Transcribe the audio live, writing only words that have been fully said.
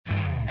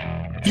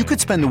You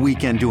could spend the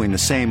weekend doing the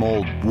same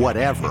old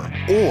whatever,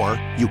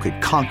 or you could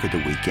conquer the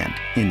weekend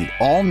in the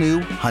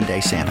all-new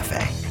Hyundai Santa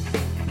Fe.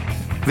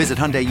 Visit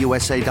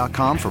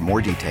HyundaiUSA.com for more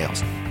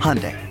details.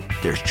 Hyundai,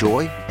 there's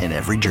joy in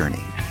every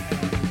journey.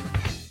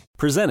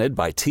 Presented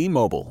by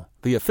T-Mobile,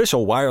 the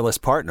official wireless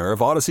partner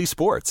of Odyssey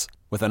Sports.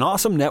 With an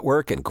awesome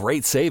network and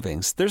great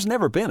savings, there's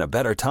never been a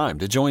better time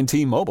to join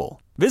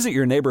T-Mobile. Visit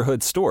your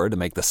neighborhood store to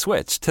make the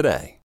switch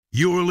today.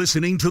 You're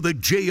listening to the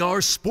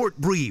JR Sport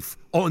Brief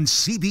on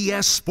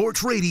CBS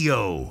Sports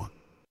Radio.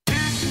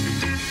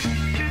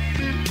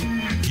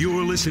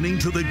 You're listening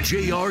to the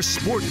JR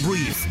Sport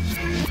Brief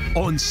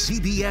on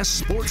CBS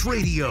Sports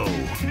Radio.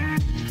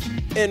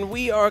 And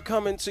we are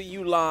coming to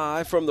you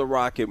live from the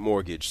Rocket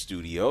Mortgage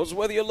Studios.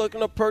 Whether you're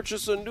looking to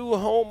purchase a new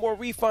home or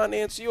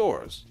refinance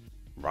yours,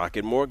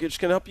 Rocket Mortgage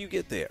can help you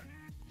get there.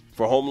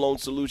 For home loan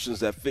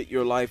solutions that fit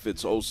your life,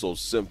 it's oh so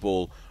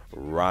simple.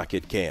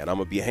 Rocket can. I'm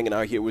going to be hanging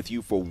out here with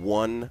you for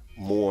one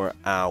more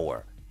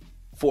hour.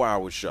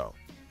 4-hour show.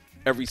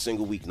 Every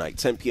single weeknight,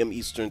 10 p.m.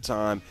 Eastern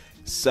Time,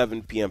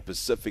 7 p.m.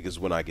 Pacific is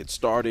when I get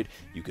started.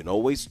 You can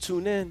always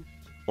tune in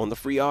on the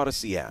free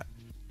Odyssey app.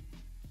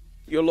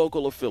 Your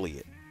local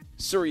affiliate,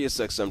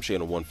 SiriusXM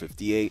Channel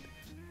 158,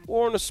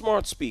 or on a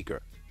smart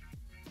speaker.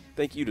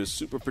 Thank you to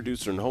super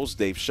producer and host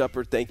Dave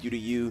Shepard. Thank you to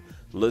you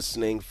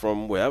listening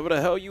from wherever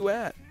the hell you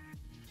at.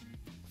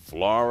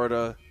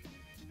 Florida,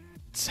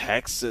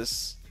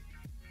 Texas,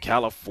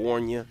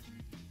 California,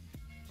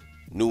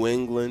 New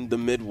England, the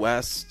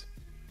Midwest,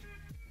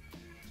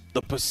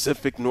 the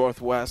Pacific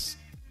Northwest,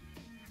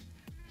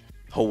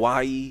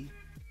 Hawaii,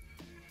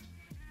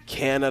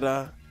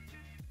 Canada.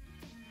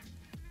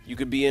 You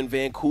could be in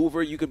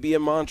Vancouver. You could be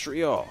in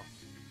Montreal.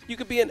 You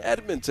could be in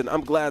Edmonton.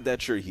 I'm glad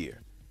that you're here.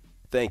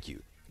 Thank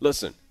you.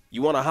 Listen,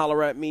 you want to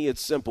holler at me?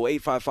 It's simple.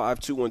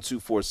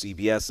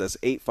 855-212-4CBS. That's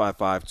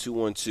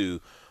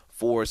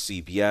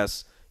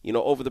 855-212-4CBS. You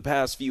know, over the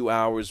past few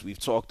hours, we've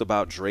talked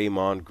about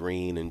Draymond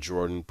Green and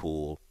Jordan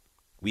Poole.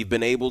 We've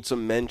been able to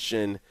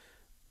mention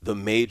the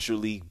Major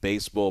League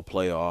Baseball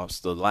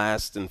playoffs, the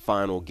last and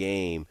final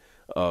game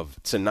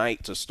of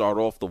tonight to start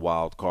off the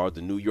wild card.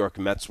 The New York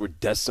Mets were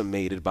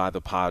decimated by the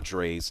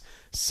Padres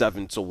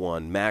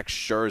 7-1. Max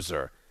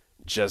Scherzer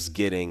just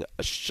getting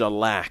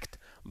shellacked,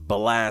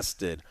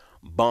 blasted,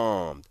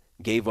 bombed.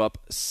 Gave up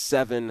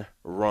 7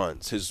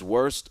 runs. His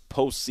worst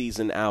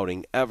postseason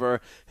outing ever.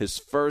 His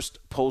first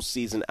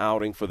postseason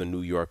outing for the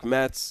New York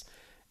Mets.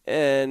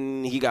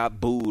 And he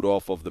got booed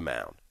off of the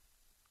mound.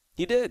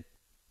 He did.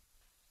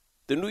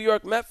 The New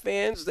York Met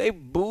fans, they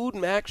booed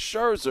Max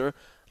Scherzer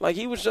like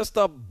he was just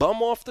a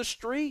bum off the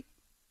street.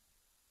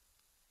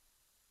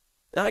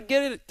 Now, I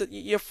get it.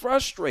 You're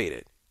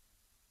frustrated.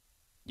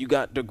 You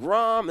got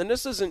DeGrom, and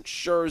this isn't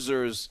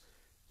Scherzer's,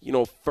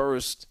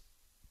 first,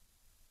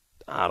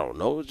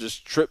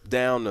 just trip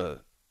down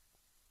to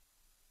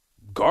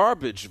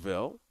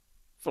Garbageville,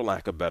 for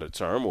lack of a better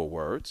term or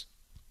words.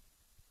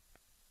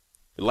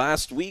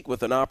 Last week,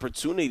 with an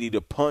opportunity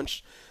to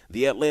punch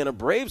the Atlanta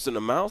Braves in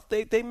the mouth,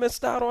 they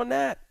missed out on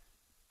that.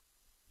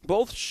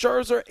 Both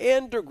Scherzer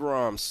and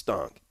DeGrom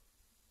stunk.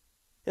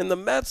 And the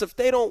Mets, if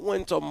they don't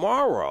win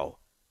tomorrow,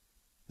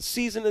 the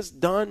season is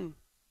done.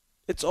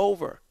 It's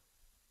over.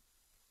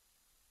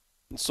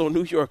 And so,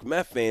 New York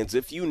Met fans,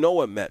 if you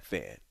know a Met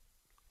fan,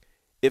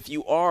 if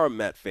you are a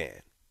Met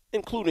fan,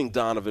 including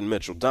Donovan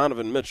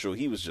Mitchell,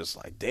 he was just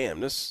like, damn,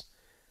 this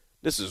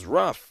is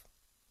rough.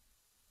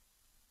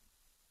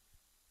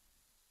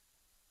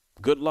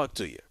 Good luck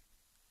to you.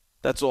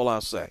 That's all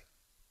I'll say.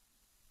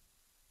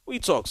 We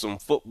talked some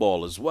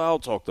football as well,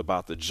 talked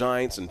about the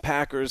Giants and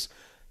Packers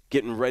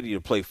getting ready to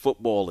play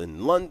football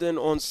in London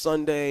on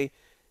Sunday.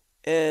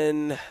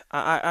 And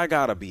I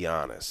gotta be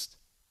honest.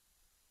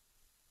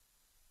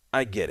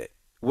 I get it.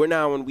 We're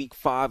now in week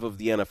 5 of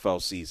the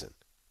NFL season.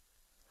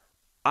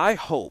 I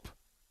hope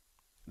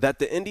that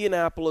the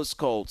Indianapolis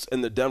Colts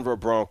and the Denver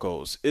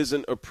Broncos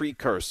isn't a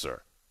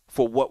precursor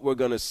for what we're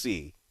going to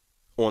see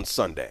on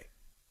Sunday.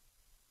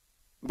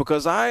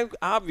 Because I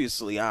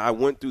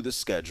went through the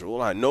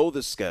schedule. I know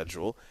the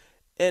schedule.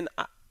 And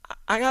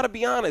I got to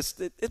be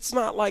honest, it's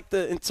not like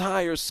the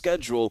entire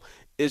schedule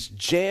is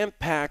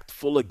jam-packed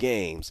full of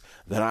games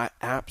that I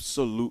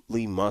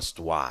absolutely must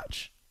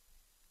watch.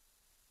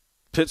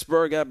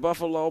 Pittsburgh at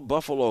Buffalo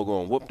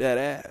going to whoop that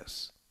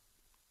ass.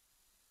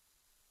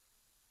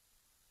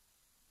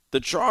 The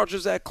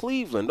Chargers at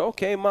Cleveland.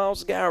 Okay,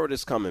 Myles Garrett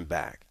is coming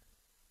back.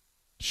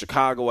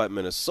 Chicago at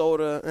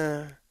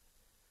Minnesota.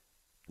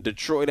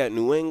 Detroit at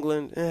New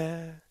England.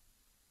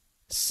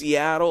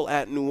 Seattle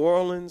at New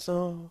Orleans.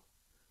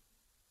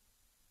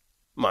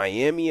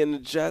 Miami and the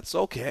Jets.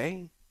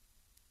 Okay.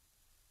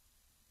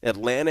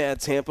 Atlanta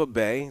at Tampa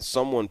Bay.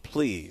 Someone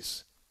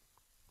please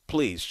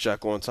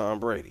check on Tom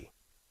Brady.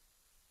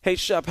 Hey,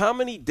 Shep, how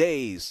many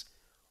days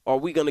are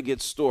we going to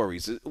get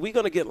stories? Are we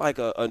going to get like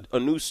a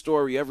new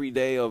story every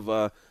day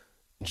of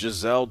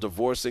Giselle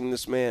divorcing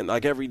this man?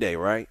 Like every day,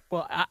 right?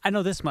 Well, I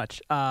know this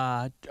much.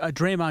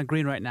 Draymond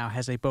Green right now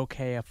has a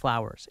bouquet of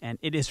flowers, and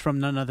it is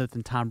from none other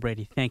than Tom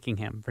Brady thanking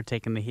him for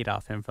taking the heat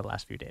off him for the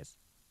last few days.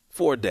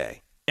 For a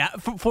day. Yeah,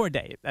 for a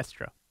day. That's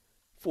true.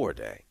 For a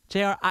day.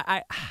 JR,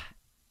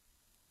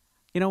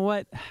 you know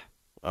what?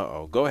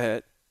 Uh-oh. Go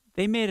ahead.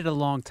 They made it a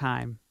long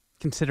time,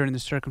 considering the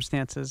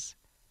circumstances.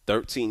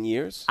 13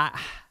 years?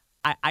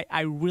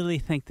 I really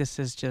think this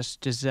is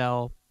just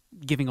Giselle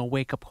giving a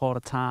wake-up call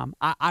to Tom.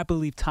 I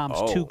believe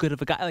Tom's too good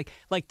of a guy.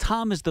 Like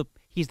Tom is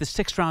he's the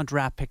 6th-round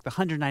draft pick, the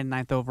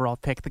 199th overall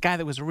pick, the guy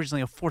that was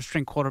originally a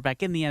 4th-string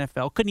quarterback in the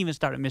NFL, couldn't even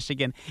start at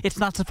Michigan. It's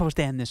not supposed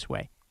to end this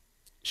way.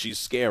 She's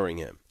scaring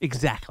him.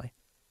 Exactly.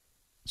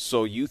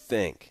 So you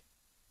think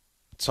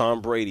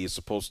Tom Brady is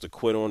supposed to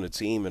quit on the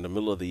team in the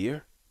middle of the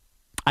year?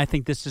 I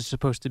think this is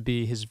supposed to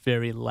be his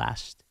very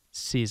last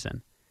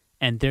season,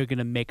 and they're going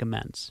to make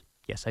amends.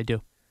 Yes, I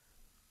do.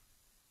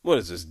 What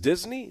is this,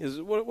 Disney?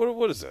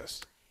 What is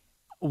this?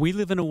 We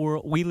live in a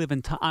world. We live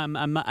in.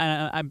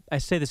 I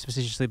say this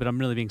facetiously, but I'm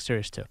really being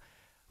serious too.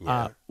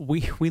 Yeah.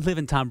 We live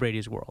in Tom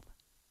Brady's world.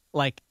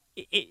 Like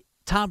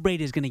Tom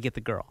Brady is going to get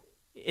the girl.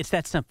 It's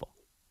that simple.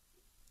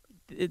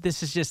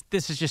 This is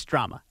just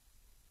drama.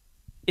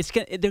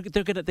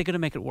 They're gonna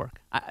make it work.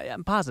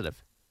 I'm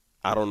positive.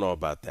 I don't know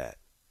about that.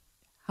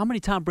 How many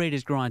Tom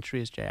Brady's grow on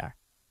trees, JR?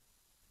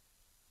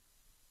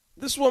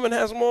 This woman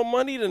has more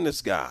money than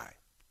this guy.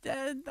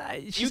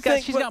 She's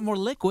got more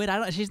liquid.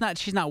 She's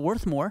not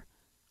worth more.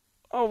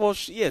 Oh well,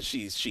 she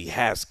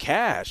has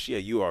cash. Yeah,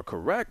 you are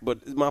correct.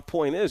 But my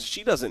point is,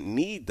 she doesn't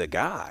need the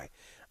guy.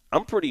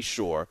 I'm pretty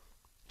sure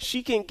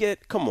she can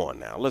get. Come on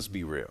now, let's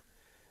be real.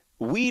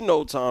 We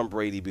know Tom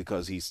Brady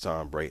because he's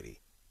Tom Brady.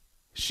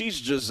 She's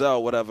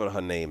Giselle, whatever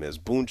her name is,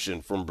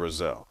 Bündchen from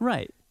Brazil.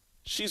 Right.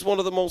 She's one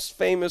of the most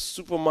famous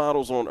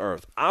supermodels on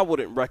earth. I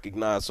wouldn't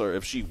recognize her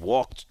if she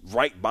walked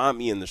right by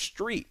me in the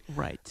street.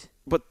 Right.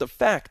 But the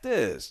fact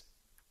is,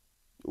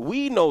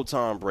 we know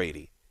Tom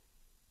Brady.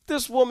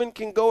 This woman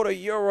can go to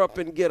Europe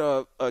and get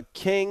a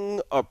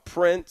king, a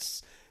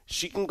prince.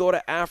 She can go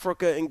to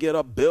Africa and get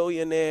a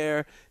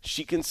billionaire.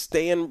 She can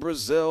stay in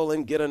Brazil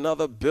and get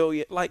another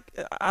billion. Like,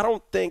 I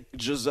don't think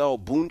Giselle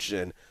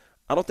Bündchen,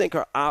 I don't think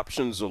her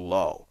options are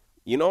low.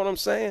 You know what I'm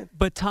saying?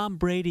 But Tom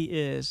Brady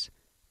is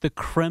the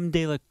creme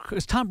de la.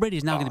 Because Tom Brady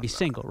is now going to be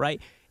single, right?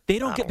 They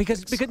don't get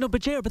because no.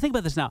 But JR, but think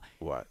about this now.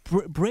 What?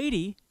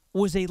 Brady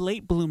was a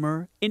late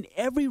bloomer in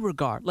every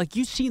regard. Like,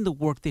 you've seen the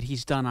work that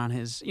he's done on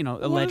his,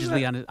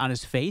 allegedly on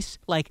his face.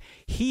 Like,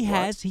 he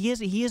has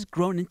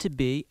grown into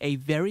be a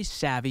very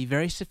savvy,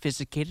 very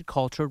sophisticated,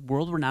 cultured,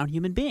 world-renowned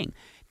human being.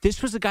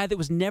 This was a guy that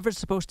was never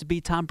supposed to be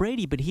Tom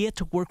Brady, but he had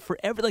to work for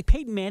like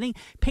Peyton Manning,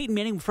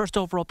 first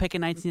overall pick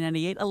in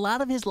 1998. A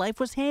lot of his life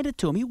was handed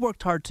to him. He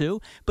worked hard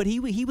too, but he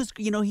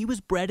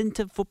was bred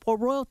into football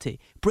royalty.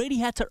 Brady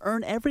had to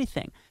earn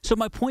everything. So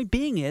my point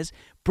being is,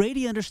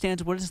 Brady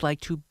understands what it's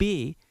like to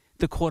be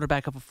the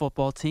quarterback of a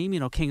football team,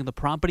 king of the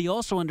prom, but he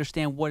also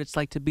understands what it's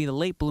like to be the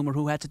late bloomer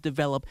who had to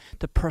develop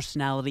the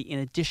personality in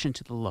addition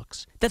to the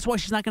looks. That's why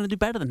she's not going to do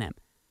better than him.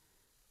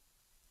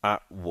 I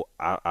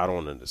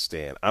don't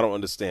understand. I don't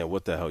understand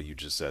what the hell you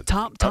just said.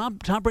 Tom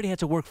Brady had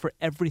to work for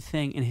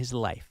everything in his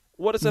life.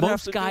 What does that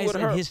have to do with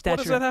her? His stature,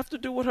 what does that have to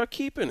do with her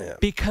keeping him?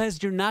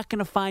 Because you're not going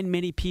to find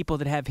many people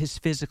that have his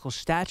physical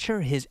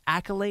stature, his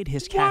accolade,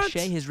 his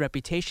cachet, his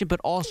reputation, but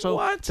also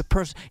the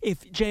person.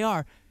 If JR,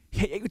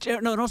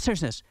 no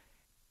seriousness,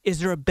 is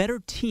there a better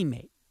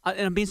teammate? And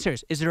I'm being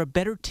serious. Is there a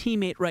better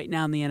teammate right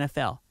now in the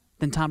NFL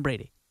than Tom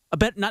Brady?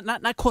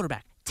 Not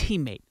quarterback,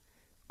 teammate.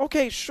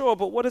 Okay, sure,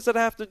 but what does it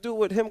have to do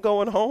with him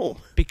going home?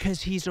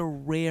 Because he's a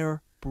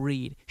rare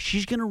breed.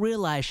 She's going to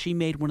realize she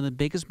made one of the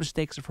biggest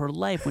mistakes of her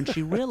life when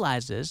she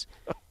realizes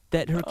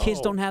that her kids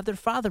don't have their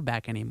father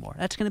back anymore.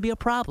 That's going to be a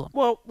problem.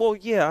 Well,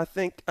 yeah. I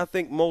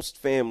think most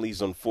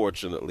families,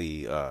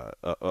 unfortunately, a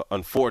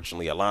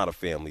lot of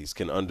families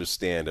can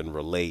understand and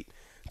relate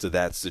to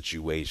that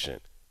situation.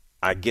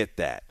 I get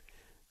that.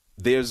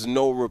 There's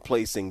no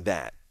replacing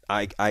that.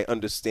 I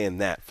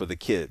understand that for the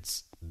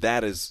kids.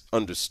 That is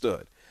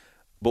understood.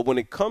 But when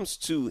it comes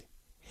to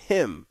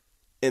him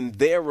and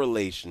their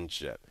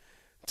relationship,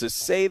 to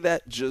say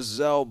that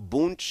Giselle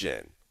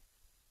Bündchen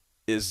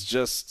is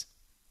just,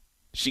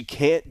 she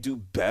can't do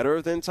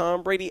better than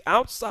Tom Brady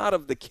outside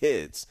of the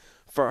kids,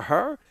 for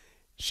her,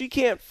 she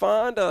can't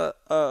find a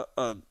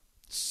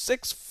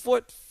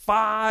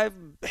 6'5"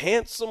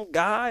 handsome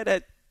guy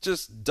that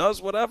just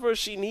does whatever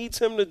she needs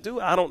him to do.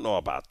 I don't know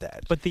about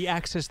that. But the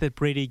access that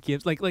Brady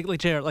gives, like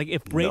Jared, like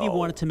if Brady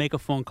wanted to make a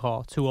phone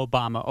call to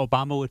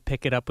Obama would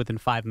pick it up within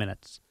 5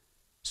 minutes.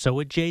 So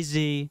would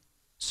Jay-Z.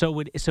 So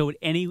would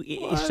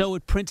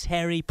Prince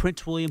Harry,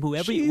 Prince William,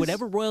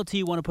 whatever royalty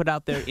you want to put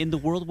out there in the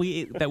world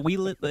that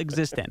we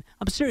exist in.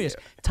 I'm serious.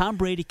 Tom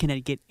Brady can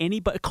get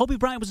anybody. Kobe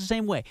Bryant was the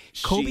same way.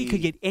 Kobe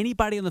could get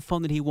anybody on the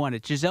phone that he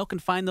wanted. Giselle can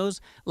find those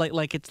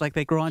like it's like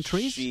they grow on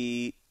trees.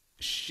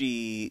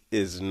 She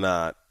is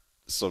not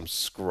some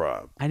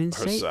scrub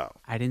herself.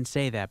 I didn't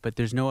say that, but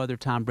there's no other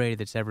Tom Brady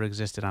that's ever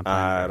existed on planet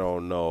Earth. I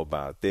don't know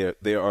about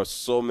there are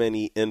so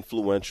many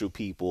influential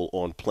people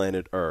on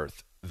planet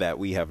Earth that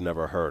we have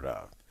never heard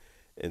of.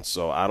 And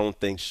so I don't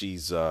think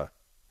she's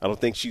I don't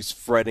think she's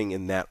fretting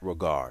in that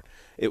regard.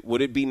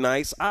 Would it be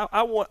nice? I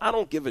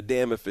don't give a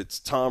damn if it's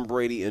Tom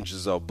Brady and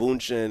Gisele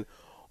Bündchen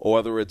or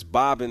whether it's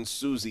Bob and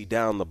Susie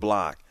down the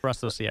block.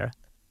 Russell Sierra.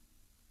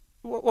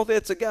 Well, they're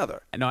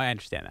together. No, I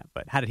understand that,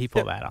 but how did he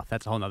pull that off?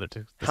 That's a whole nother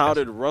discussion. How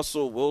did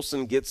Russell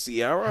Wilson get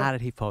Sierra? How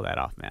did he pull that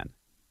off, man?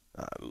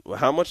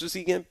 How much does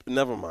he get?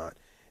 Never mind.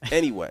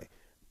 Anyway,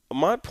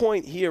 my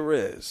point here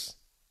is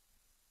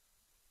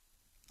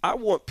I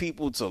want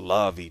people to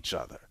love each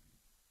other.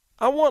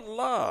 I want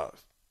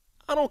love.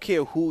 I don't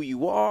care who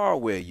you are,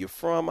 where you're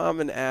from. I'm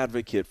an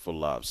advocate for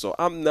love. So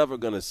I'm never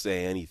going to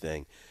say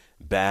anything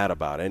bad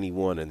about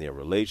anyone in their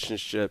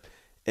relationship.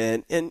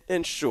 And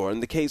sure,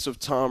 in the case of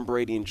Tom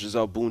Brady and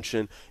Gisele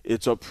Bündchen,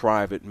 it's a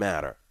private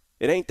matter.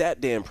 It ain't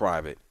that damn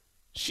private.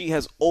 She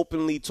has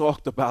openly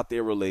talked about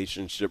their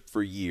relationship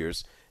for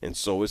years, and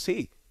so is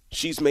he.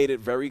 She's made it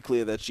very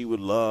clear that she would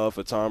love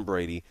for Tom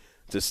Brady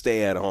to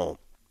stay at home.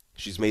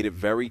 She's made it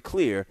very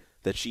clear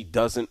that she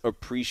doesn't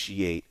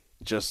appreciate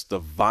just the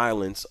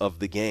violence of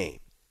the game.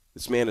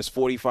 This man is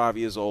 45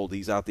 years old.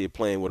 He's out there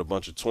playing with a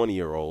bunch of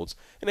 20-year-olds,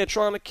 and they're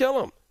trying to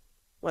kill him.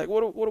 Like,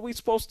 what are we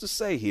supposed to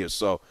say here?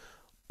 So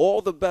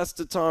all the best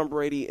to Tom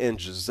Brady and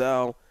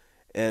Gisele,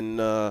 and,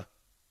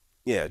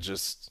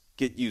 just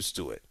get used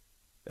to it.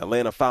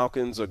 Atlanta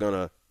Falcons are going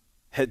to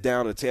head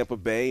down to Tampa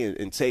Bay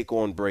and take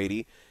on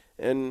Brady,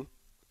 and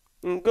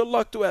good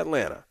luck to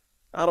Atlanta.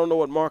 I don't know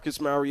what Marcus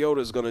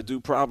Mariota is going to do,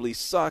 probably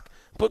suck,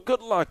 but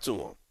good luck to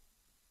him.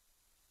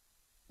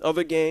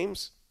 Other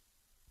games,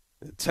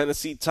 the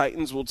Tennessee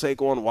Titans will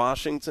take on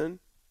Washington.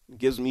 It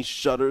gives me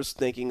shudders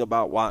thinking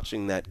about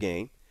watching that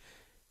game.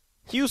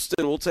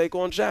 Houston will take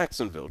on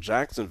Jacksonville.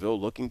 Jacksonville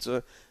looking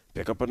to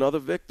pick up another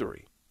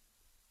victory.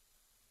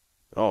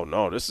 Oh,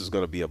 no, this is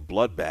going to be a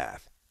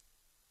bloodbath.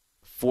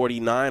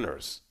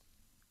 49ers,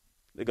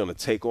 they're going to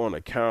take on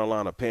the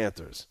Carolina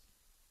Panthers.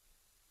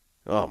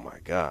 Oh, my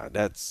God,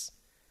 that's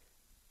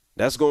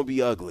going to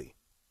be ugly.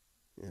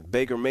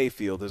 Baker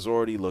Mayfield has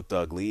already looked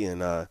ugly,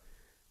 and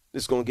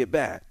it's going to get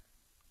bad.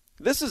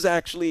 This is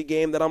actually a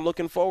game that I'm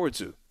looking forward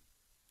to.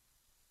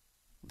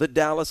 The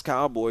Dallas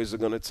Cowboys are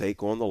going to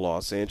take on the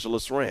Los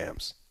Angeles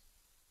Rams.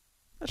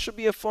 That should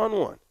be a fun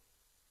one.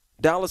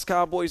 Dallas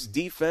Cowboys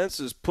defense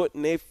is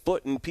putting their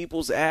foot in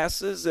people's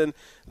asses, and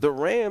the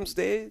Rams,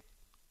 they're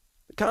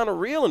kind of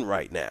reeling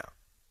right now.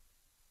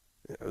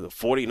 The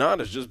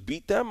 49ers just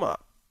beat them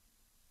up.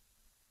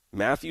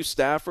 Matthew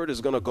Stafford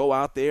is going to go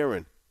out there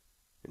and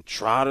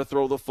try to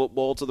throw the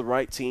football to the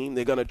right team.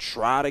 They're going to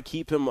try to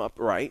keep him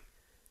upright.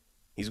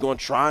 He's going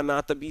to try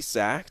not to be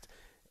sacked.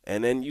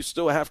 And then you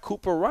still have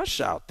Cooper Rush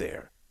out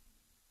there.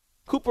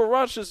 Cooper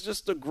Rush is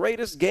just the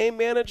greatest game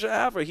manager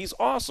ever. He's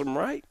awesome,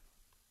 right?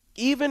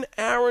 Even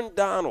Aaron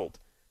Donald,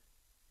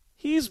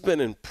 he's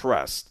been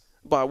impressed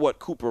by what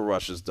Cooper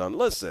Rush has done.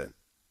 Listen.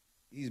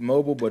 He's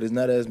mobile, but he's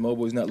not as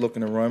mobile. He's not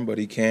looking to run, but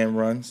he can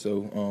run.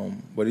 So,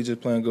 but he's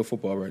just playing good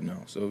football right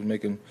now. So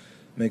making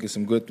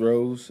some good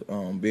throws,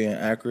 being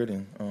accurate,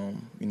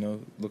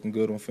 and looking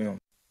good on film.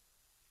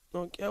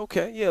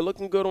 Okay, yeah,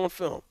 looking good on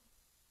film.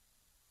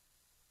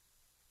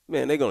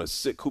 Man, they're going to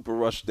sit Cooper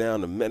Rush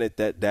down the minute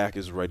that Dak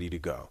is ready to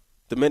go.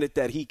 The minute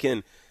that he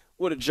can,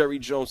 what did Jerry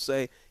Jones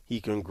say? He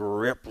can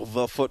grip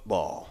the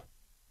football.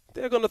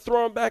 They're going to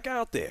throw him back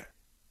out there.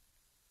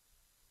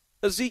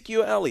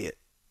 Ezekiel Elliott.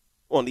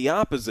 On the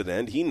opposite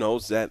end, he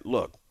knows that,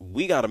 look,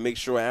 we got to make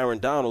sure Aaron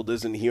Donald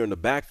isn't here in the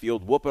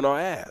backfield whooping our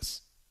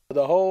ass.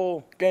 The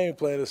whole game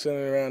plan is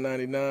centered around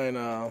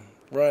 99,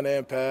 run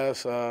and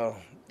pass.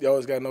 You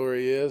always got to know where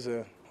he is.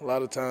 And a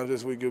lot of times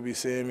this week you'll be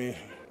seeing me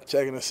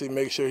checking to see,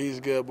 make sure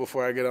he's good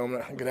before I get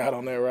out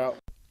on that route.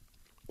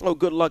 Oh,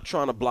 good luck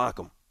trying to block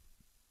him.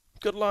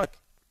 Good luck.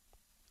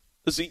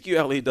 Ezekiel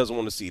Elliott doesn't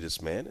want to see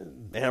this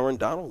man. Aaron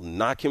Donald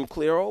knock him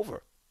clear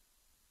over.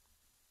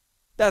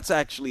 That's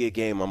actually a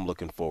game I'm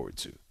looking forward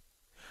to.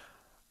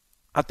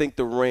 I think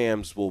the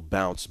Rams will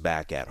bounce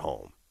back at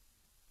home.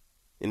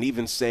 And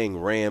even saying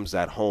Rams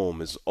at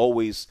home is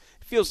always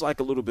feels like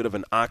a little bit of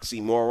an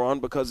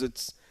oxymoron because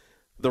it's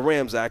the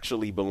Rams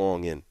actually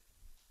belong in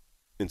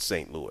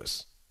St.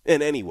 Louis.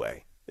 And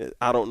anyway,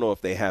 I don't know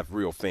if they have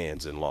real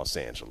fans in Los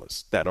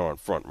Angeles that aren't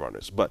front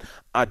runners, but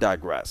I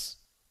digress.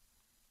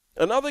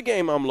 Another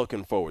game I'm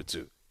looking forward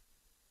to.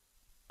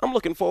 I'm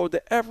looking forward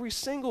to every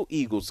single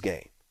Eagles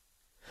game.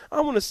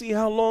 I want to see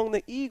how long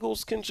the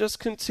Eagles can just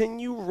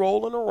continue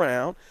rolling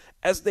around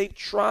as they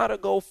try to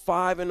go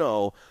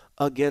 5-0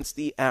 against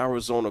the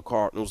Arizona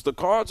Cardinals. The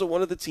Cards are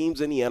one of the teams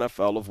in the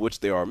NFL, of which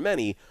there are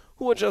many,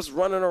 who are just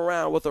running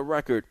around with a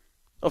record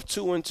of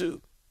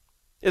 2-2.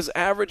 As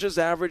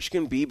average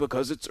can be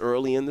because it's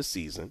early in the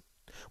season.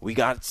 We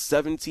got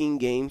 17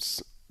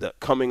 games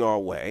coming our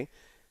way.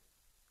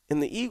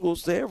 And the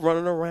Eagles, they're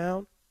running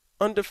around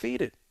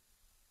undefeated.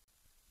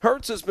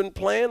 Hurts has been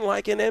playing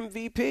like an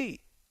MVP.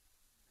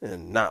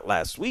 And not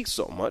last week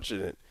so much,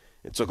 and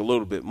it took a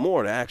little bit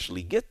more to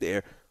actually get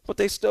there, but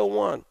they still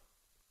won.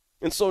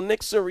 And so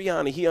Nick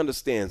Sirianni, he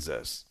understands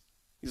this.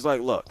 He's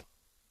like, look,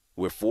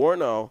 we're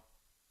 4-0.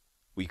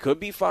 We could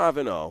be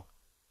 5-0,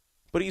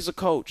 but he's a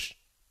coach.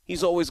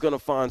 He's always going to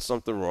find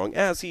something wrong,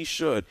 as he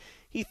should.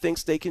 He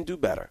thinks they can do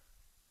better.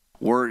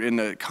 We're in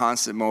the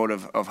constant mode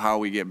of how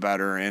we get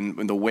better,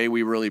 and the way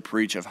we really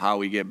preach of how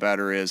we get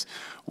better is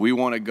we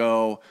want to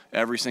go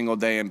every single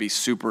day and be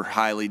super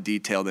highly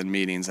detailed in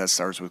meetings. That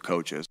starts with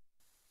coaches.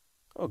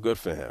 Oh, good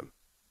for him.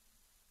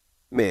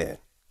 Man,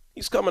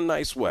 he's come a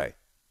nice way.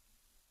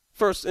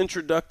 First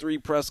introductory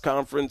press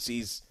conference,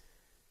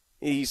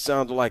 he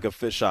sounded like a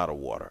fish out of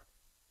water.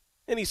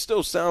 And he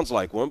still sounds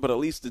like one, but at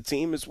least the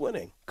team is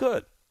winning.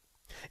 Good.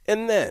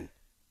 And then,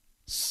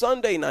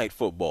 Sunday Night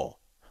Football.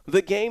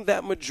 The game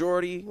that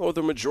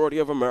the majority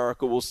of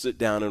America will sit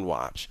down and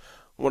watch.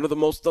 One of the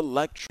most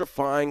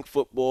electrifying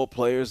football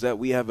players that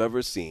we have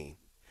ever seen.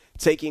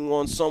 Taking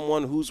on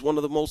someone who's one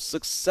of the most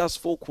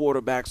successful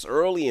quarterbacks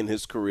early in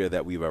his career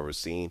that we've ever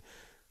seen.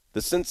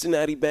 The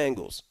Cincinnati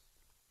Bengals.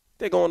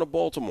 They're going to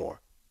Baltimore.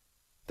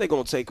 They're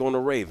going to take on the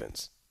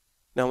Ravens.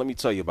 Now let me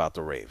tell you about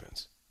the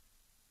Ravens.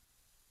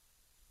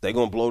 They're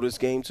going to blow this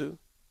game too?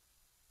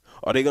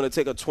 Are they going to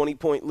take a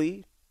 20-point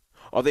lead?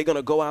 Are they going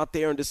to go out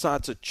there and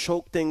decide to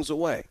choke things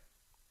away?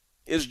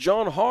 Is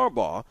John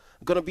Harbaugh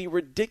going to be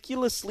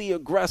ridiculously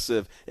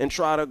aggressive and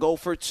try to go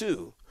for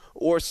 2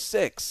 or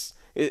 6?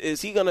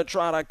 Is he going to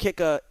try to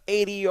kick a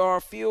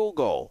 80-yard field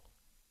goal?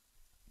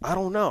 I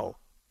don't know.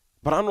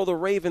 But I know the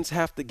Ravens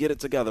have to get it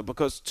together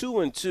because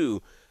 2-2,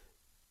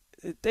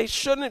 they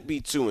shouldn't be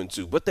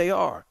 2-2, but they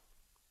are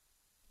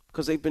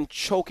because they've been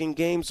choking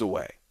games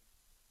away.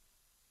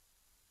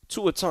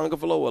 Tua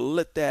Tagovailoa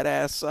lit that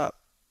ass up.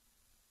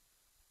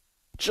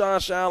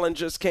 Josh Allen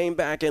just came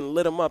back and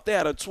lit him up. They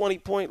had a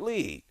 20-point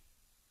lead.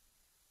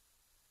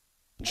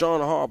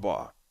 John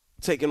Harbaugh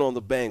taking on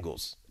the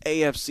Bengals,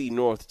 AFC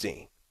North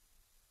team.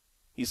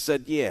 He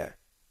said, yeah,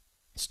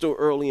 it's still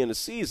early in the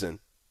season,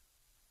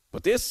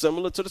 but they're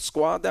similar to the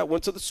squad that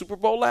went to the Super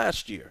Bowl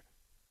last year.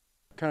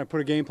 Kind of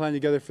put a game plan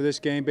together for this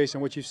game based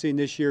on what you've seen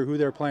this year, who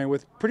they're playing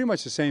with. Pretty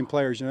much the same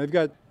players. You know, they've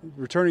got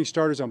returning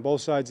starters on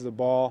both sides of the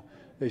ball.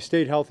 They've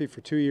stayed healthy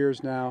for 2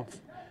 years now.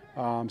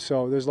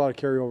 So there's a lot of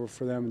carryover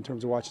for them in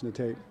terms of watching the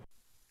tape.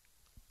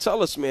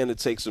 Tell us, man, to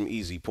take some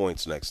easy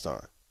points next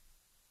time.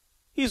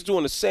 He's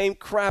doing the same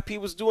crap he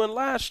was doing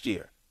last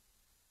year.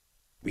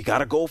 We got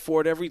to go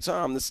for it every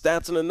time. The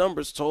stats and the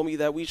numbers told me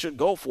that we should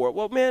go for it.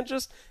 Well, man,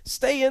 just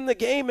stay in the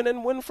game and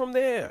then win from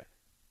there.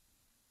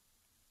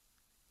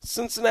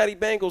 Cincinnati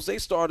Bengals, they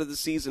started the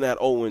season at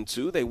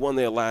 0-2. They won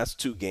their last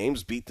 2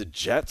 games, beat the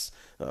Jets,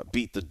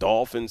 beat the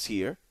Dolphins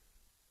here.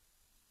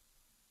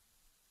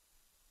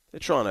 They're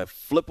trying to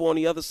flip on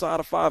the other side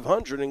of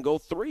 500 and go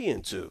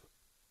 3-2.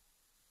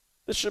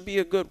 This should be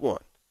a good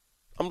one.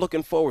 I'm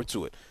looking forward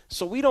to it.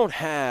 So we don't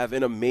have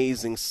an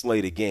amazing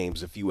slate of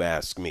games, if you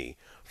ask me,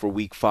 for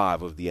Week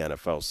 5 of the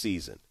NFL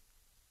season.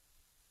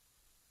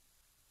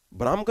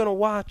 But I'm going to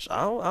watch.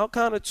 I'll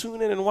kind of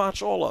tune in and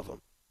watch all of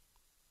them.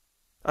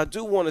 I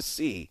do want to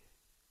see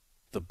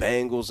the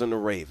Bengals and the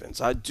Ravens.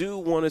 I do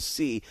want to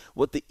see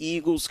what the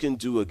Eagles can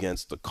do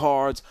against the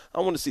Cards.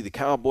 I want to see the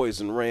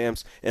Cowboys and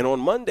Rams. And on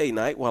Monday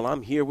night, while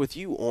I'm here with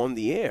you on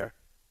the air,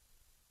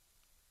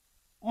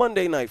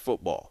 Monday Night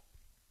Football.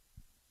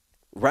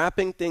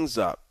 Wrapping things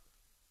up,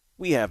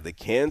 we have the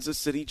Kansas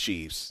City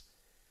Chiefs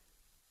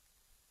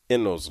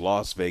and those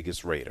Las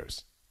Vegas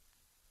Raiders.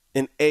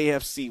 An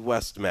AFC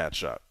West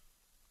matchup.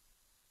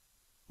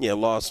 Yeah,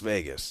 Las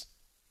Vegas.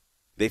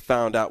 They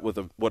found out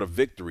what a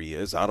victory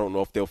is. I don't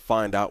know if they'll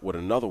find out what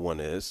another one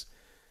is,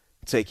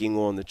 taking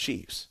on the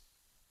Chiefs.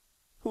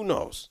 Who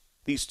knows?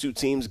 These two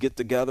teams get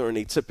together and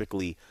they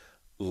typically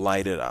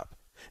light it up.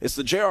 It's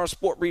the JR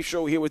Sport Brief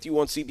Show here with you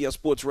on CBS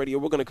Sports Radio.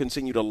 We're going to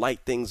continue to light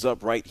things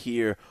up right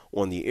here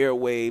on the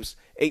airwaves.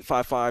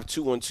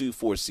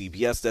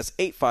 855-212-4CBS. That's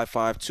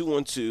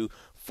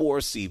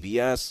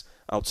 855-212-4CBS.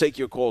 I'll take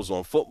your calls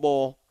on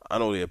football. I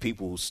know there are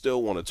people who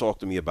still want to talk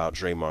to me about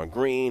Draymond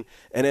Green.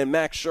 And then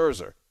Max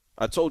Scherzer.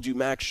 I told you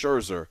Max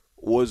Scherzer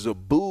was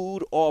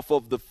booed off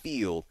of the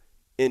field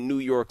in New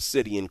York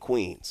City and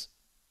Queens.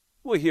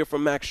 We'll hear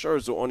from Max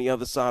Scherzer on the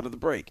other side of the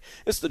break.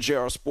 It's the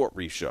JR Sport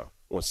Brief Show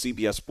on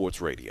CBS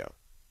Sports Radio.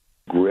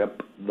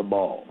 Grip the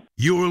ball.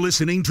 You're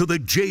listening to the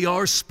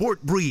JR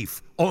Sport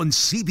Brief on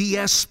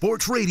CBS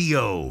Sports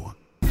Radio.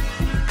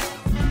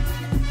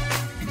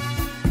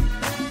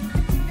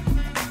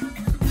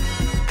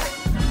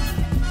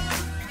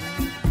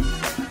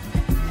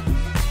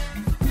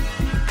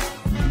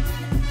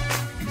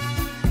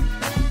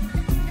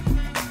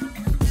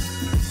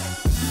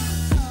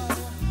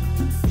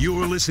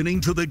 You're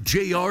listening to the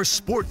JR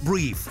Sport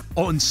Brief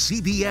on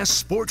CBS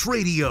Sports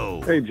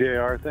Radio. Hey,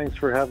 JR. Thanks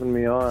for having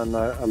me on.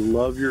 I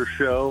love your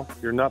show.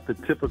 You're not the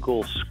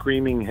typical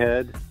screaming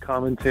head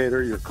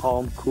commentator. You're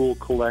calm, cool,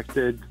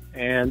 collected,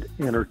 and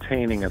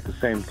entertaining at the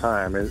same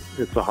time.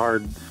 It's a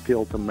hard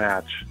skill to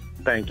match.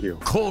 Thank you.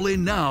 Call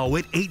in now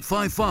at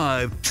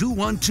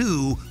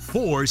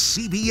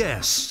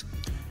 855-212-4CBS.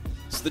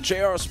 It's the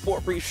JR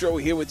Sport Brief Show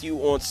here with you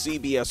on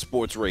CBS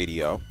Sports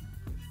Radio.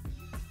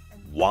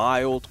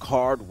 Wild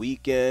card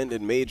weekend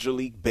in Major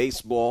League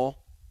Baseball.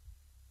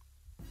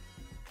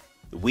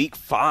 Week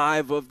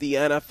 5 of the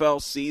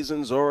NFL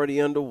season's already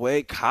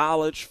underway.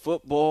 College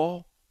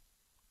football,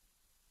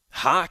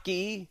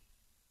 hockey.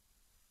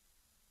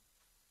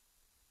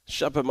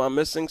 Shep, am I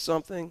missing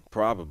something?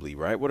 Probably,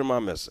 right? What am I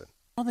missing?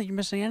 I don't think you're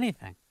missing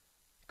anything.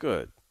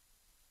 Good.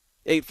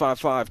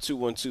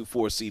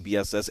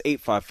 855-212-4CBS. That's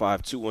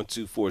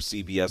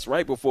 855-212-4CBS.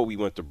 Right before we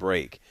went to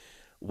break,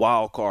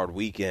 wild card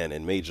weekend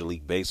in Major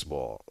League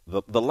Baseball.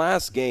 The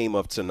last game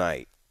of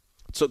tonight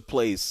took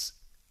place,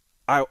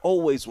 I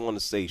always want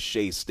to say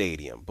Shea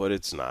Stadium, but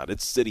it's not.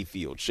 It's Citi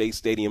Field. Shea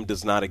Stadium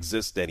does not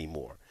exist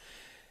anymore.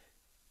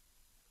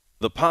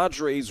 The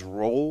Padres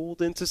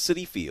rolled into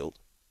Citi Field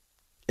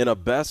in a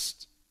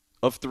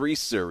best-of-3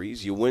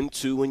 series. You win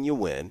 2 and you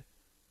win.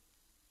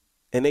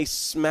 And they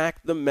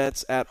smacked the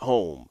Mets at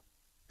home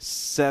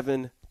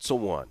 7-1.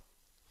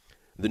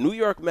 The New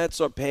York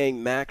Mets are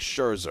paying Max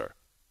Scherzer,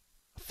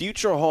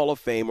 future Hall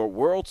of Famer,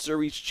 World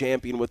Series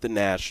champion with the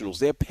Nationals.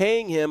 They're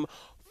paying him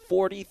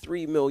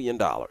 $43 million.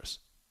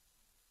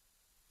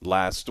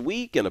 Last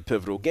week, in a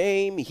pivotal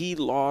game, he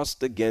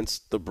lost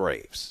against the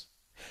Braves.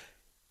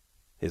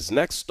 His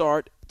next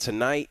start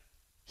tonight,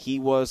 he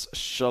was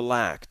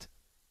shellacked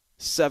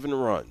 7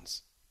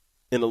 runs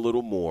in a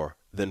little more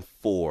than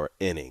 4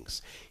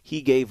 innings.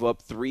 He gave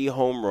up 3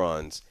 home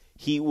runs.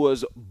 He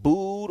was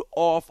booed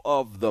off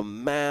of the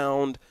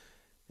mound.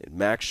 And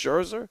Max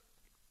Scherzer,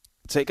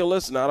 take a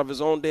listen out of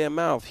his own damn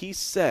mouth. He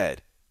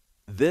said,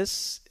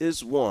 "This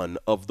is one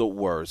of the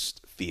worst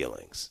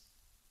feelings."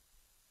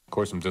 Of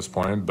course, I'm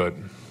disappointed, but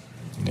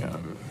yeah,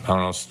 I don't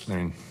know. I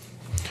mean,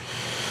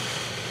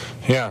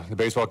 yeah, the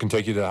baseball can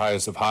take you to the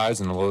highest of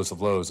highs and the lowest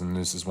of lows, and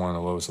this is one of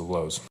the lowest of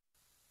lows.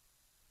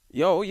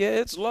 Yo, yeah,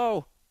 it's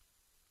low.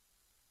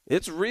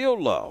 It's real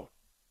low.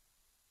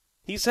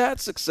 He's had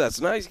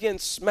success. Now he's getting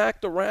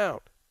smacked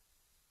around.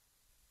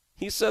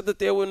 He said that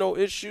there were no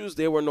issues,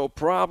 there were no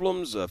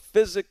problems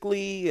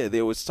physically.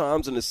 There was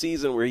times in the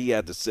season where he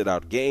had to sit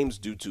out games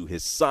due to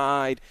his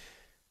side.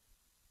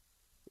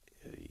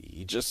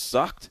 He just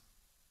sucked.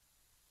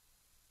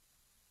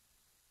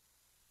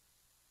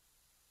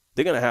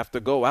 They're going to have to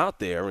go out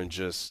there and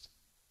just,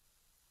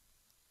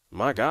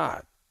 my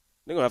God,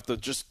 they're going to have to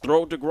just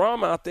throw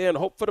DeGrom out there and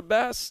hope for the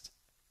best.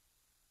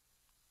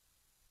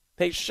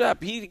 Hey,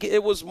 Shep,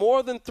 it was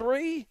more than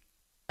 3?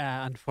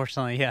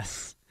 Unfortunately,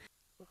 yes.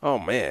 Oh,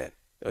 man.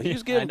 He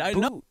was getting I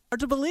know.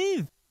 Hard to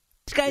believe.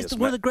 This guy's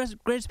one of the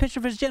greatest pitchers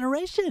of his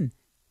generation.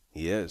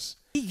 He is.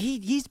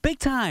 He's big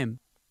time.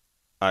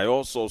 I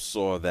also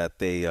saw that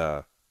they,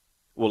 I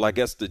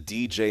guess the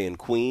DJ in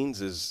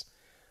Queens is,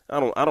 I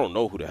don't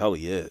know who the hell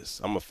he is.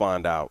 I'm going to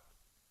find out.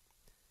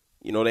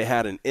 You know, they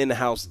had an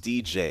in-house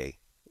DJ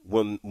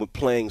when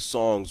playing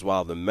songs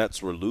while the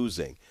Mets were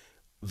losing.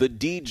 The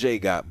DJ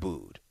got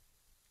booed.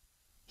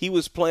 He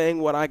was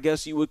playing what I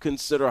guess you would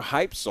consider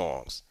hype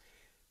songs.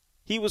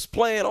 He was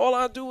playing, all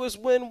I do is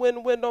win,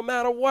 win, win, no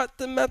matter what.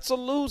 The Mets are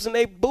losing.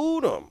 They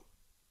booed him.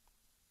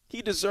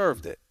 He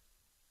deserved it.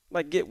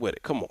 Like, get with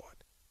it. Come on.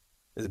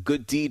 A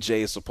good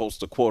DJ is supposed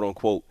to, quote,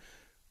 unquote,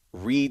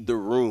 read the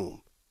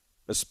room,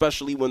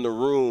 especially when the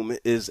room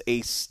is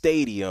a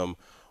stadium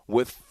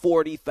with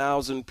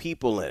 40,000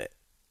 people in it.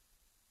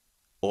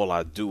 All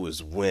I do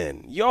is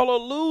win. Y'all are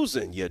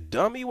losing, you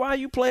dummy. Why are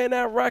you playing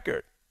that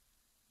record?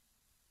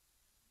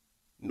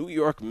 New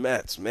York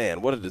Mets,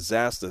 man, what a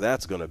disaster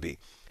that's going to be.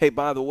 Hey,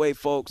 by the way,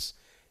 folks,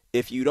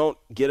 if you don't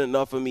get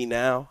enough of me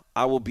now,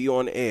 I will be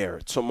on air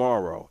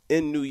tomorrow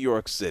in New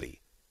York City,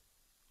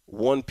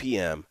 1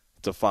 p.m.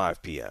 to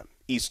 5 p.m.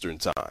 Eastern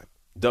Time,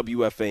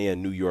 WFAN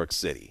New York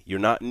City. You're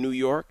not in New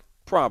York?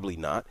 Probably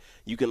not.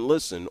 You can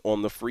listen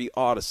on the free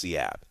Odyssey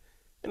app.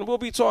 And we'll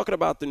be talking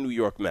about the New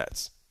York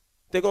Mets.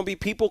 There are going to be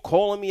people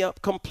calling me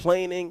up,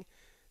 complaining.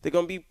 They're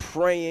going to be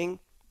praying,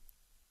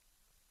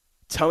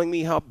 telling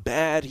me how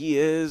bad he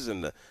is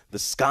and the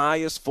sky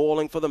is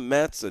falling for the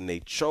Mets and they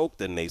choked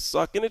and they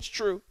suck, and it's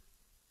true.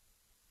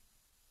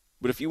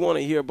 But if you want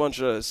to hear a bunch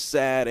of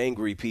sad,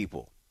 angry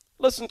people,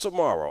 listen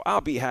tomorrow.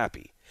 I'll be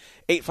happy.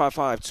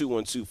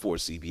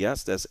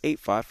 855-212-4CBS. That's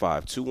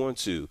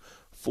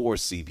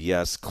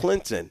 855-212-4CBS.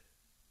 Clinton,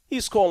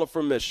 he's calling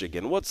from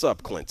Michigan. What's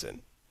up,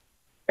 Clinton?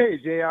 Hey,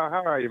 JR,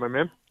 how are you, my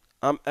man?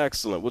 I'm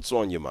excellent. What's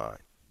on your mind?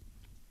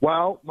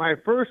 Well, my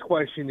first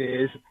question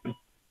is,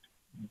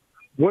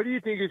 what do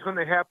you think is going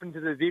to happen to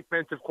the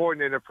defensive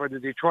coordinator for the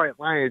Detroit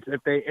Lions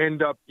if they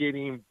end up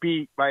getting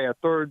beat by a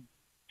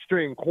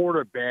third-string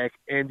quarterback?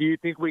 And do you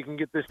think we can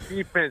get this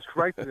defense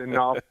corrected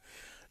enough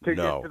to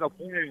get to the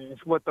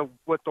playoffs with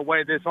the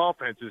way this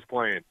offense is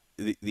playing?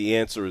 The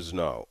answer is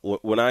no.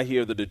 When I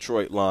hear the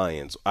Detroit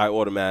Lions, I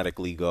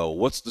automatically go,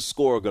 what's the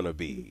score going to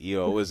be? You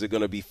know, is it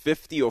going to be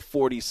 50 or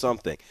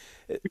 40-something?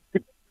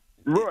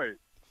 Right.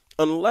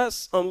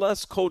 Unless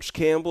Coach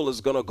Campbell is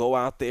going to go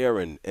out there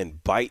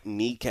and bite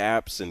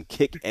kneecaps and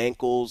kick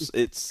ankles,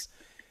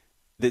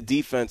 the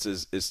defense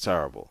is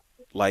terrible.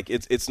 Like,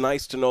 it's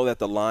nice to know that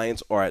the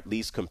Lions are at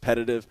least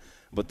competitive,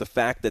 but the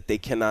fact that they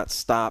cannot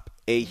stop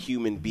a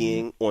human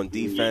being on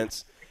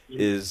defense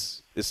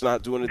it's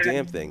not doing a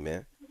damn thing,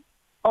 man.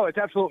 Oh, it's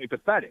absolutely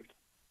pathetic.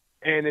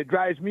 And it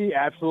drives me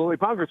absolutely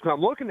bonkers because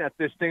I'm looking at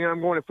this thing and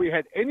I'm going, if we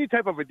had any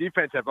type of a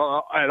defense at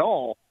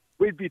all,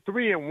 we'd be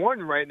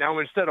 3-1 right now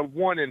instead of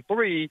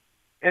 1-3,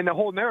 and the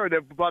whole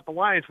narrative about the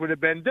Lions would have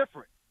been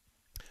different.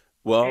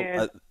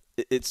 Well,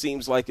 it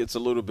seems like it's a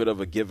little bit of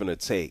a give and a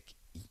take.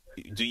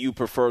 Do you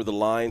prefer the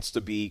Lions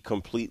to be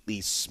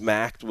completely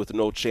smacked with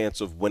no chance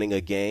of winning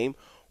a game,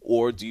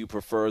 or do you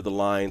prefer the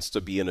Lions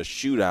to be in a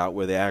shootout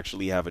where they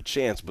actually have a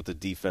chance but the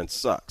defense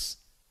sucks?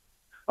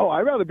 Oh,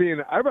 I'd rather be in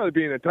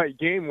a tight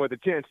game with a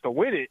chance to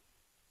win it,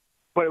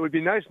 but it would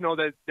be nice to know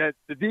that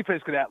the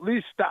defense could at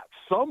least stop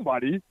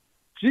somebody.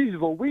 Jeez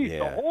Louise,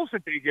 the holes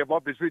that they give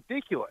up is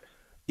ridiculous.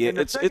 Yeah, and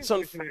the second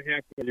question I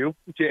have for you,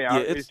 JR,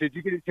 is did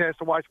you get a chance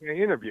to watch my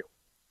interview?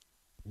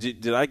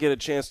 Did I get a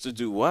chance to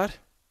do what?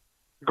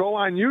 Go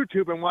on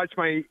YouTube and watch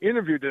my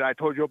interview that I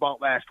told you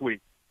about last week.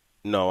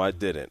 No, I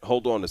didn't.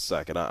 Hold on a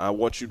second. I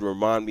want you to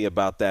remind me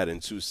about that in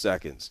 2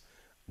 seconds.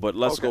 But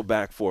let's go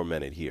back for a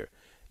minute here.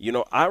 You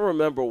know, I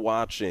remember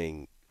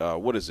watching,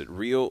 what is it,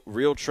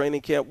 Real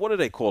Training Camp? What do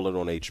they call it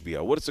on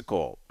HBO? What is it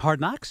called? Hard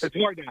Knocks? It's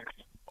Hard Knocks.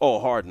 Oh,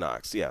 Hard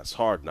Knocks. Yes,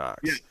 Hard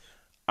Knocks. Yeah.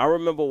 I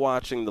remember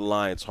watching the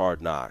Lions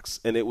Hard Knocks,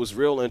 and it was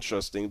real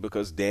interesting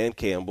because Dan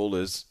Campbell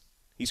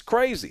he's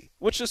crazy,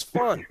 which is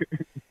fun.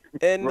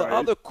 And the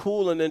other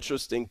cool and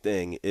interesting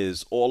thing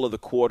is all of the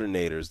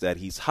coordinators that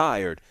he's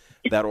hired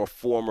that are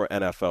former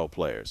NFL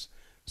players.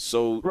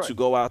 So to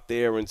go out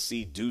there and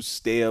see Deuce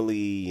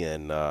Staley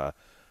and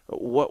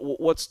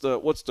what's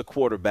the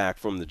quarterback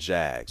from the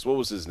Jags? What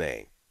was his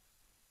name?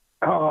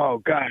 Oh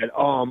God,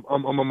 Mark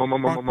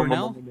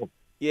Brunell?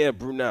 Yeah,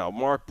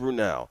 Mark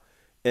Brunell,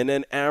 and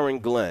then Aaron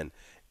Glenn.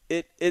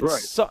 It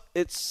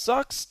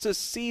sucks to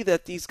see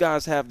that these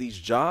guys have these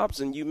jobs.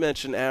 And you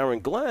mentioned Aaron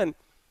Glenn.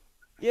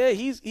 Yeah,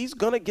 he's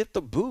gonna get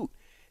the boot.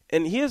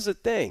 And here's the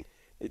thing: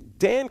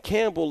 Dan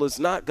Campbell is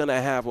not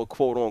gonna have a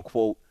quote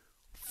unquote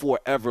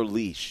forever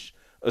leash,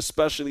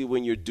 especially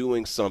when you're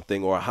doing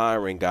something or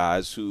hiring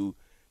guys who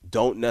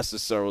don't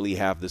necessarily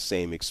have the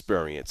same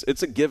experience.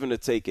 It's a give and a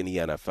take in the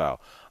NFL.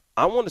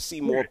 I want to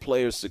see more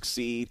players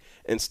succeed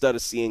instead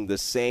of seeing the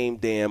same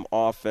damn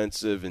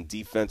offensive and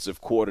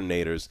defensive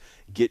coordinators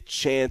get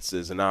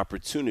chances and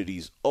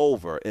opportunities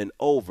over and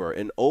over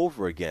and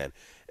over again.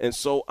 And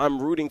so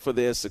I'm rooting for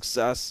their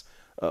success,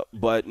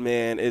 but,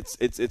 man,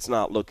 it's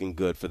not looking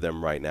good for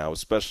them right now,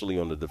 especially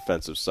on the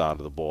defensive side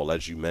of the ball,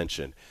 as you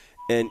mentioned.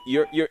 And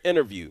your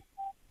interview,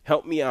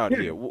 help me out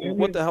here.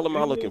 What the hell am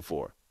I looking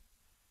for?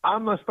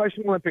 I'm a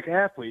Special Olympic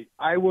athlete.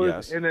 I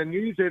was in a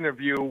news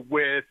interview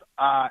with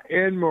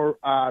Anne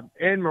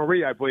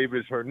Marie, I believe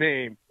is her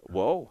name.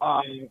 Whoa.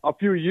 A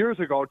few years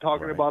ago,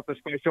 talking about the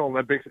Special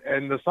Olympics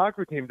and the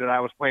soccer team that I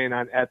was playing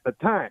on at the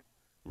time.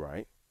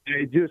 Right.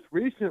 And just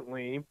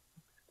recently,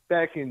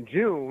 back in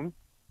June,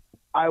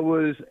 I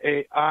was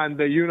on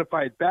the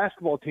unified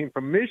basketball team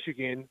from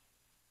Michigan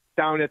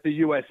down at the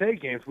USA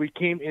Games. We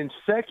came in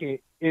second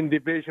in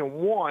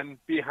Division I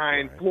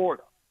behind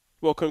Florida.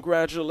 Well,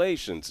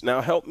 congratulations.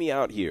 Now help me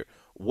out here.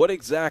 What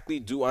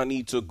exactly do I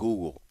need to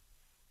Google?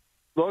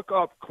 Look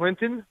up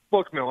Clinton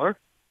Bookmiller.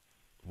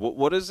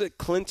 What is it?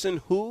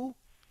 Clinton who?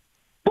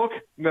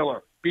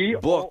 Bookmiller.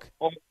 Bookmiller.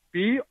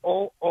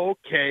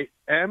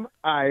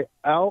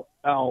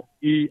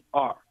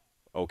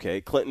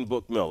 Okay, Clinton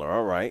Bookmiller.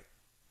 All right.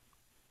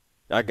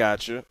 I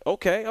got you.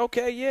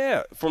 Okay,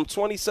 yeah. From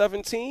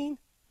 2017?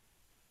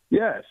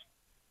 Yes.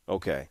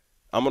 Okay.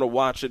 I'm going to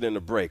watch it in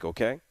the break,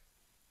 okay?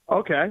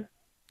 Okay.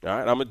 All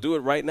right, I'm going to do it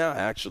right now,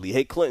 actually.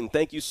 Hey, Clinton,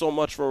 thank you so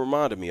much for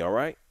reminding me, all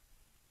right?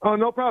 Oh,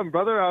 no problem,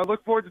 brother. I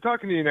look forward to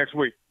talking to you next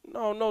week.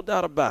 No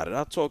doubt about it.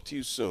 I'll talk to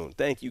you soon.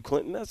 Thank you,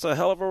 Clinton. That's a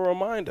hell of a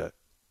reminder.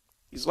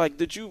 He's like,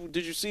 did you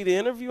see the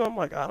interview? I'm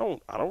like, I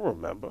don't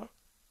remember.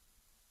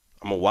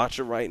 I'm going to watch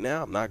it right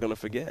now. I'm not going to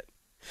forget.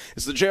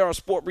 It's the JR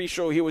Sport Brief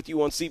Show here with you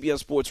on CBS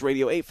Sports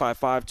Radio,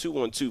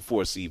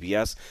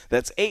 855-212-4CBS.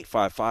 That's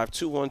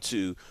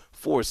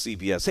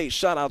 855-212-4CBS. Hey,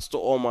 shout-outs to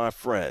all my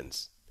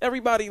friends,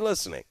 everybody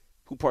listening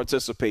who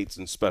participates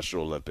in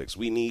Special Olympics.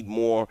 We need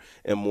more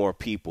and more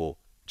people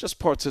just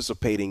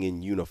participating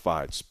in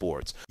unified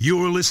sports.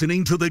 You're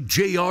listening to the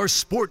JR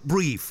Sport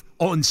Brief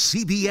on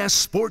CBS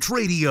Sports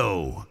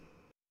Radio.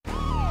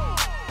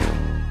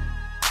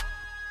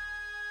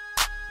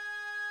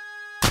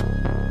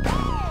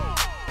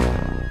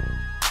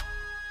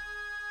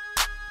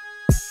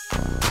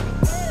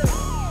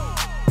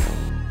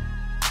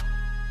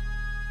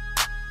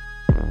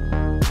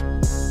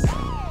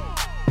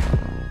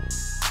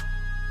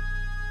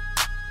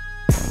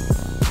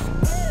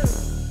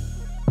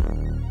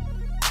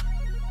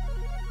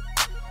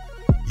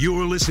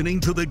 You're listening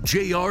to the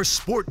JR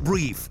Sport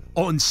Brief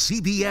on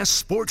CBS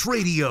Sports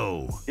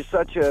Radio. You're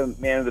such a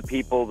man of the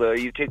people.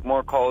 You take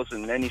more calls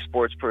than any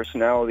sports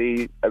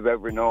personality I've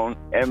ever known.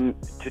 And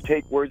to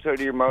take words out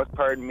of your mouth,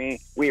 pardon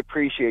me, we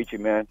appreciate you,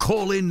 man.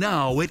 Call in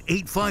now at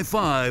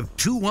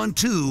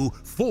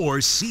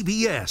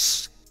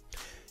 855-212-4CBS.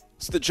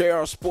 It's the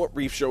JR Sport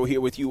Brief Show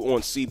here with you on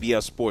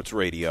CBS Sports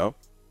Radio.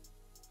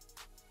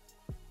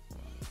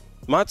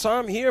 My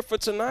time here for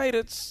tonight,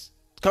 it's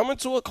coming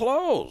to a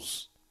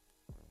close.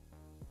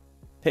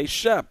 Hey,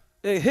 Shep,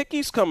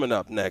 Hickey's coming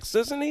up next,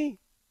 isn't he?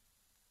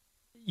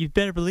 You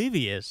better believe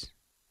he is.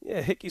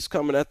 Yeah, Hickey's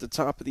coming at the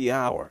top of the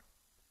hour.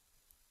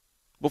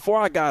 Before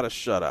I gotta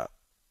shut up,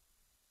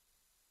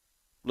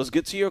 let's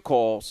get to your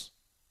calls.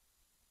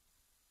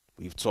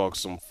 We've talked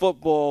some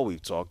football,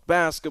 we've talked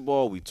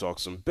basketball, we've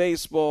talked some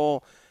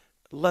baseball.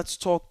 Let's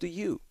talk to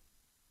you.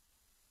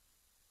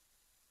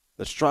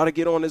 Let's try to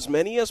get on as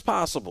many as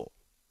possible.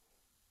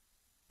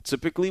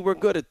 Typically, we're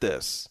good at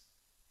this.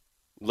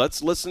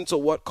 Let's listen to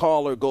what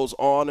caller goes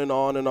on and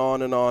on and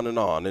on and on and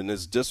on and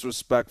is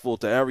disrespectful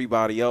to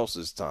everybody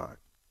else's time.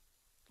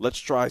 Let's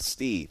try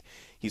Steve.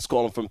 He's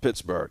calling from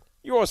Pittsburgh.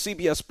 You're on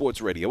CBS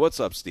Sports Radio. What's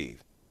up,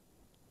 Steve?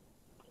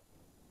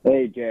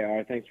 Hey,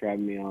 JR. Thanks for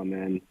having me on,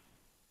 man.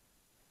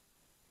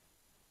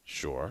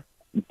 Sure.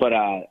 But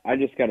I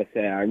just got to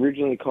say, I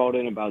originally called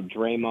in about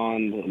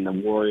Draymond and the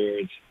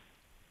Warriors.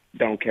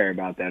 Don't care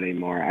about that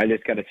anymore. I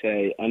just got to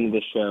say, end of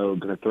the show,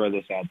 going to throw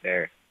this out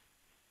there.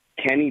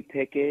 Kenny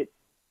Pickett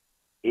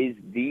is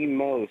the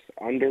most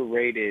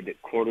underrated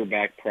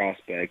quarterback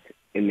prospect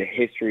in the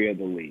history of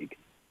the league.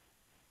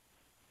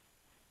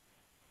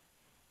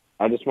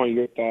 I just want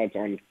your thoughts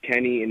on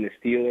Kenny and the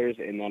Steelers,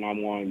 and then I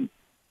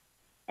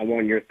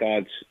want your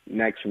thoughts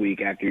next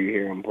week after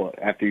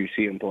you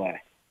see him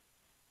play.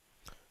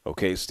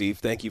 Okay, Steve,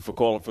 thank you for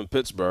calling from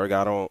Pittsburgh.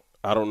 I don't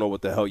know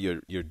what the hell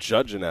you're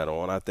judging that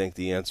on. I think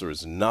the answer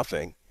is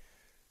nothing.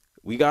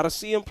 We got to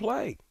see him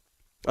play.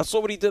 I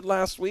saw what he did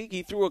last week.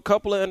 He threw a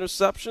couple of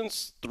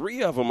interceptions,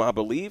 3 of them, I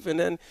believe, and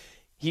then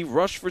he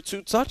rushed for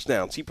 2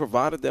 touchdowns. He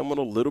provided them with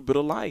a little bit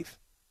of life.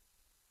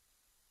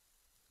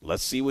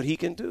 Let's see what he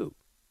can do.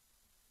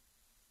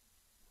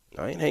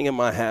 I ain't hanging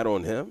my hat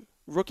on him.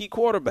 Rookie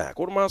quarterback.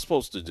 What am I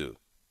supposed to do?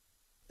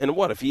 And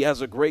what, if he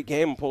has a great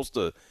game, I'm supposed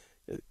to,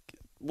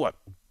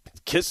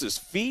 kiss his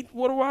feet?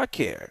 What do I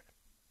care?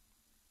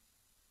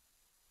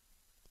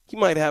 He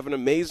might have an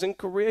amazing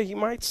career. He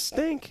might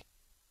stink.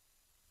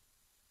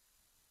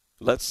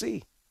 Let's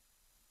see.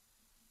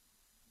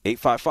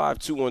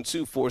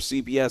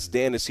 855-212-4CBS.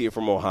 Dan is here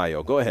from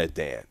Ohio. Go ahead,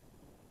 Dan.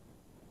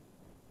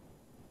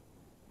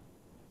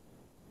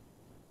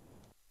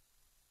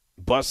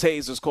 Bus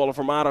Hayes is calling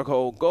from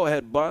Idaho. Go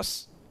ahead,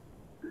 Bus.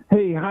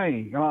 Hey,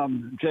 hi,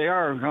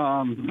 JR.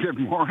 Good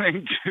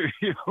morning to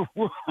you.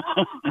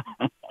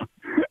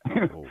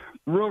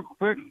 Real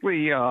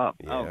quickly about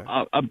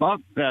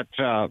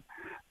that,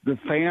 the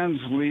fans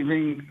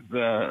leaving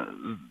the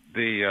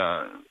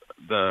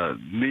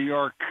New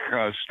York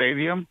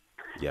stadium.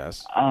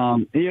 Yes.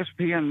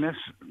 ESPN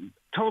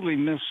totally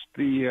missed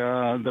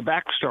the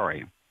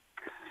backstory.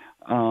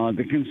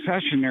 The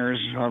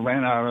concessionaires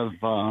ran out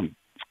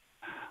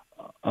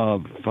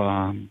of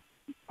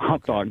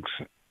hot dogs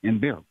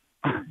and beer.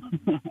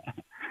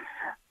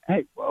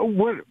 Hey,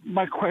 what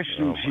my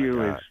question to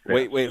you is?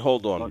 Wait,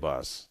 hold on,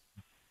 Bus.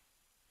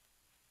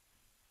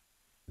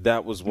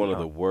 That was one of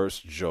the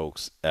worst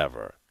jokes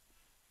ever.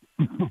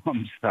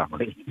 I'm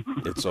sorry.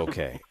 It's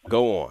okay.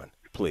 Go on,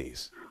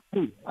 please.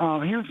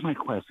 Here's my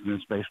question.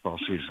 It's baseball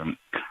season.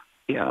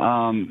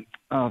 Yeah,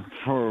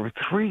 for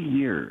 3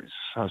 years,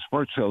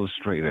 Sports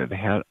Illustrated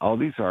had all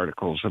these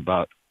articles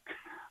about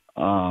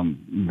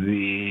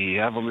the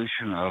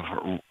evolution of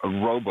a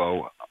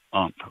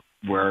robo-ump,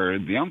 where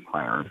the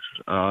umpires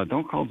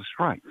don't call the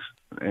strikes.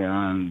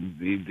 And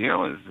the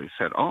deal is, they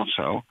said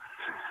also,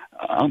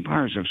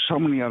 umpires have so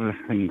many other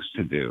things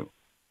to do.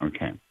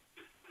 Okay.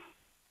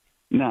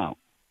 Now,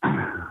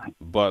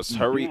 Bus,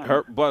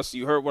 Bus,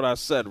 you heard what I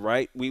said,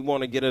 right? We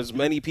want to get as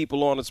many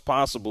people on as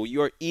possible.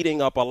 You're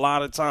eating up a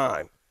lot of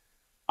time.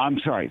 I'm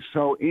sorry.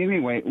 So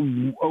anyway,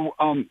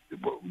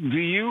 do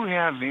you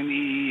have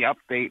any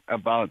update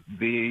about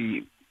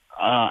the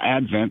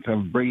advent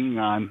of bringing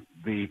on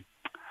the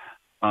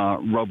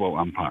robo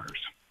umpires?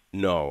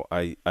 No,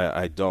 I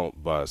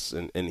don't, Bus.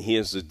 And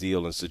here's the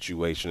deal and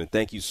situation. And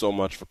thank you so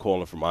much for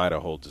calling from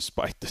Idaho,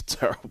 despite the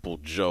terrible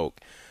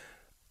joke.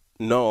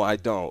 No, I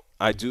don't.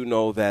 I do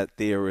know that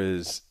there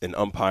is an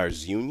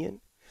umpires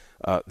union.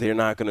 They're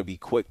not going to be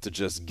quick to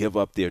just give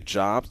up their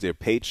jobs, their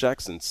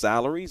paychecks and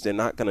salaries. They're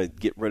not going to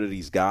get rid of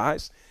these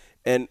guys.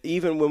 And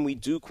even when we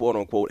do, quote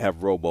unquote,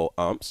 have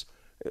robo-umps,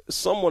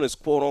 someone is,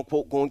 quote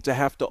unquote, going to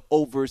have to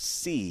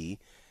oversee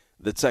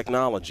the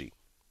technology.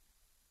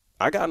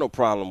 I got no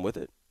problem with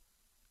it.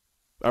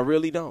 I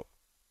really don't.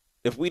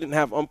 If we didn't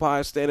have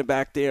umpires standing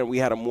back there and we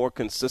had a more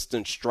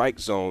consistent strike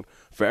zone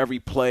for every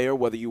player,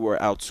 whether you were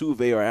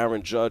Altuve or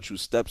Aaron Judge who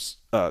steps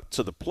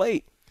to the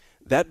plate,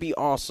 that'd be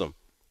awesome.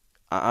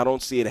 I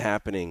don't see it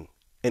happening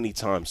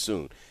anytime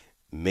soon.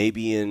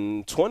 Maybe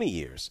in 20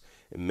 years.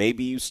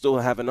 Maybe you still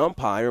have an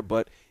umpire,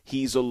 but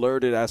he's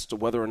alerted as to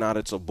whether or not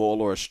it's a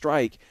ball or a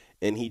strike,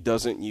 and he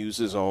doesn't use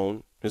his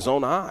own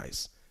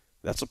eyes.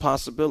 That's a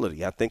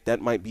possibility. I think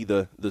that might be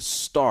the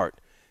start,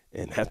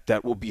 and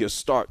that will be a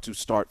start to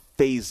start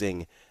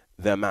phasing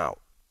them out.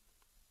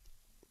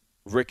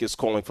 Rick is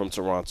calling from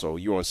Toronto.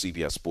 You're on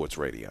CBS Sports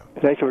Radio.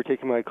 Thanks for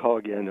taking my call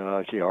again,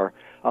 JR.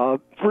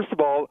 First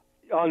of all,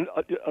 you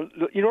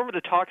remember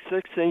the Talk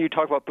 6 thing you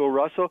talked about Bill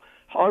Russell?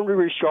 Henri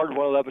Richard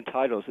won 11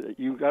 titles.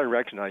 You got to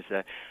recognize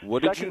that.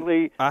 What did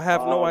Secondly, you? I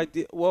have no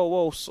idea.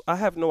 Whoa! I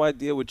have no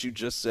idea what you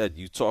just said.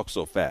 You talk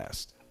so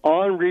fast.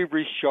 Henri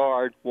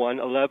Richard won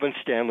 11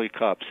 Stanley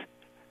Cups.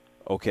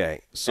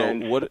 Okay, so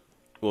what?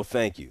 Well,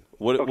 thank you.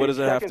 What does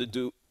it have to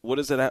do? What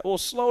does it have? Well,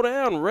 slow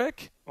down,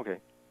 Rick. Okay.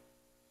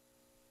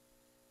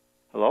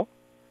 Hello?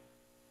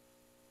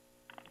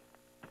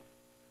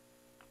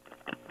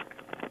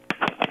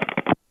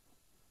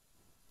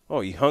 Oh,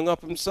 he hung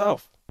up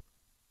himself.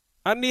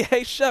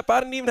 Hey, Shep,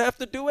 I didn't even have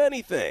to do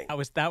anything.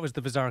 That was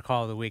the bizarre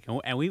call of the week,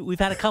 and we've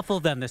had a couple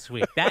of them this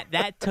week.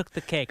 That took the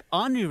cake.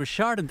 Henri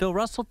Richard and Bill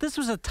Russell. This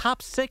was a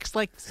top 6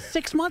 like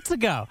 6 months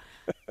ago.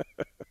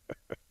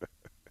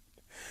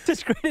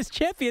 This greatest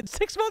champion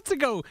 6 months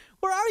ago.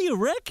 Where are you,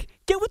 Rick?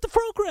 Get with the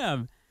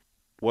program.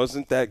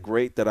 Wasn't that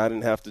great that I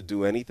didn't have to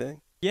do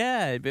anything?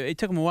 Yeah, it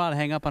took him a while to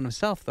hang up on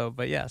himself, though.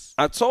 But yes,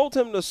 I told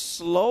him to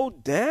slow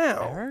down.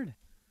 I heard.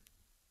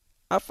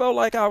 I felt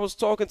like I was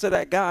talking to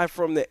that guy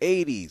from the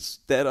 80s,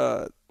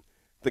 the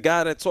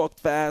guy that talked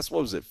fast.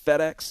 What was it,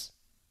 FedEx?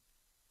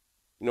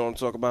 You know what I'm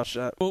talking about,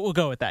 Shot? We'll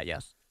go with that,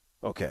 yes.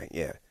 Okay,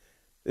 yeah.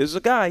 There's a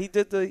guy, he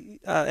did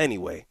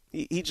anyway,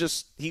 he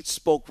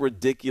spoke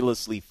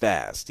ridiculously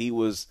fast.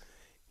 He's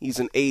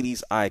an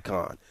 80s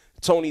icon.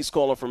 Tony's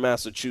calling from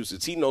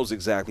Massachusetts. He knows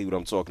exactly what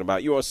I'm talking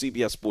about. You're on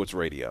CBS Sports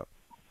Radio.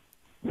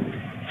 All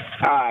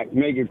right,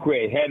 make it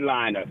quick.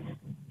 Headliner.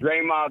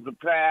 Draymond's the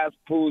past,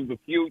 Poole's the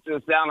future.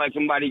 Sound like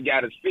somebody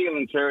got his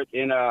feelings hurt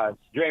and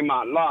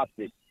Draymond lost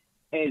it.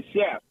 And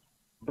Chef,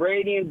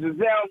 Brady and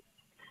Giselle,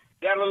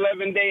 that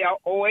 11-day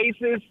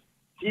oasis,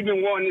 she's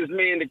been wanting this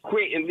man to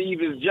quit and leave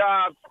his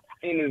job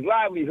and his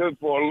livelihood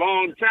for a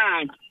long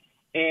time.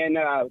 And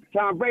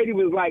Tom Brady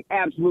was like,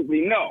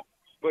 absolutely no.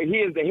 But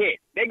here's the hit.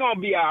 They're going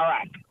to be all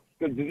right.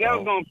 Because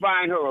Giselle's going to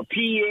find her a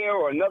Pierre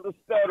or another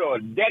stud or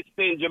a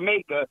Dexter in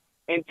Jamaica.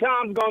 And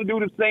Tom's going to do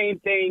the same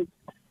thing.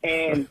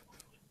 And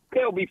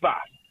they'll be fine.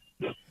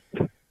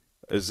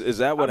 Is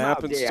that what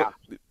happens?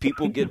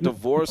 People get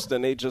divorced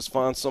and they just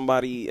find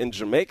somebody in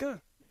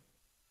Jamaica?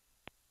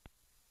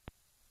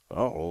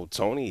 Oh,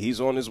 Tony,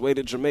 he's on his way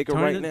to Jamaica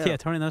right now. Yeah,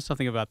 Tony knows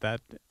something about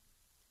that.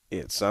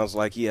 It sounds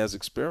like he has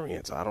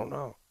experience. I don't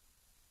know.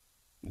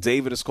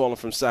 David is calling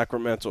from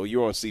Sacramento.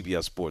 You're on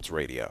CBS Sports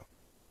Radio.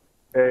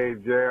 Hey,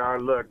 JR,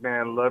 look,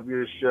 man, love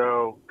your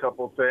show.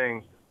 Couple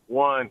things.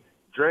 One,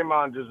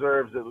 Draymond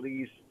deserves at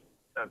least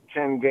a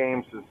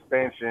 10-game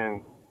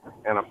suspension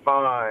and a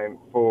fine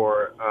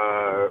for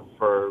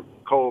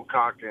cold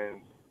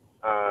cocking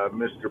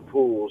Mr.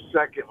 Poole.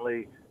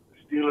 Secondly,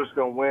 the Steelers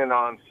going to win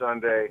on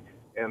Sunday.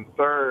 And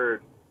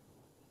third,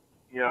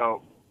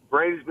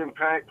 Brady's been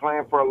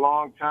playing for a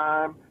long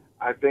time.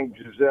 I think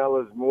Giselle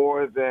is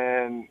more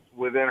than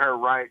within her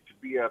right to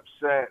be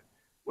upset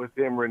with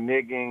him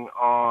reneging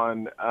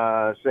on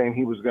saying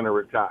he was going to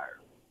retire.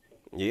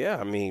 Yeah,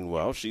 I mean,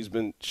 well, she's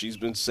been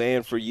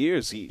saying for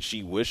years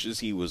she wishes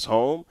he was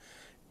home.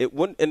 It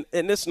wouldn't,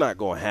 and it's not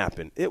going to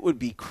happen. It would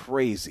be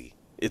crazy.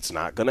 It's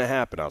not going to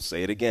happen. I'll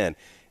say it again.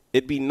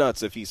 It'd be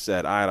nuts if he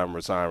said, "All right, I'm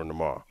retiring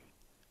tomorrow."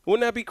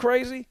 Wouldn't that be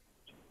crazy?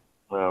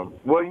 Well,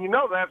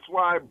 that's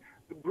why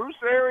Bruce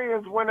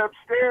Arians went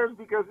upstairs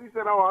because he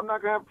said, "Oh, I'm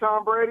not going to have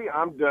Tom Brady.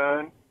 I'm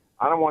done.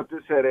 I don't want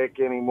this headache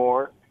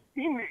anymore."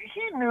 He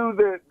knew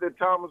that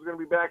Tom was going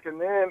to be back, and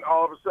then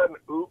all of a sudden,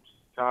 oops,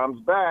 Tom's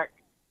back.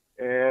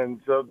 And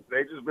so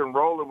they've just been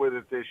rolling with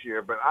it this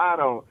year. But I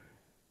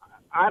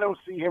don't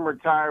see him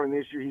retiring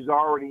this year.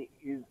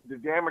 The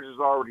damage is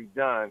already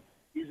done.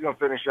 He's going to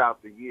finish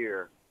out the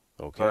year.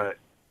 Okay. But,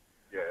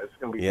 yeah, it's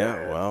going to be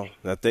bad. Well,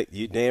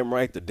 you're damn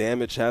right. The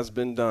damage has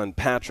been done.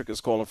 Patrick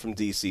is calling from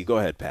D.C. Go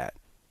ahead, Pat.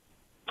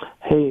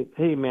 Hey,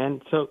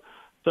 man. So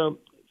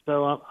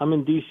I'm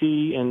in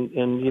D.C.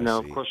 and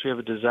of course we have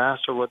a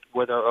disaster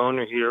with our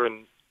owner here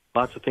and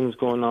lots of things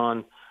going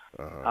on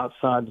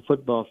outside the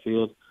football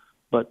field.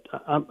 But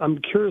I'm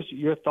curious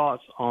your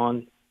thoughts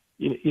on,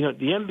 the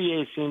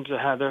NBA seems to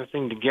have their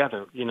thing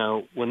together.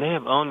 When they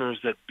have owners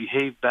that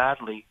behave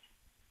badly,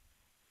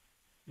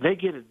 they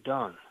get it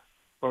done,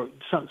 or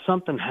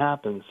something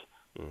happens.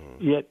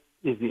 Mm-hmm. Yet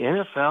is the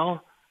NFL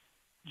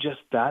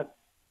just that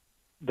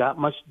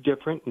much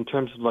different in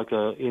terms of like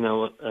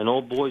an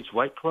old boys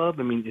white club?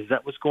 I mean, is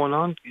that what's going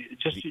on?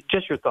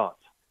 Just your thoughts.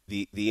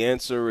 The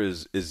answer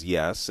is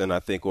yes, and I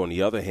think on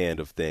the other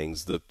hand of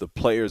things, the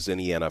players in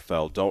the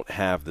NFL don't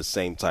have the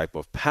same type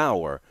of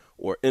power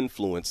or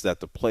influence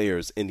that the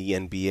players in the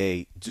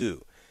NBA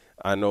do.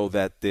 I know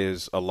that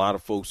there's a lot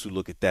of folks who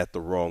look at that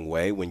the wrong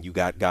way when you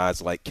got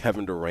guys like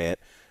Kevin Durant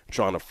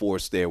trying to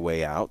force their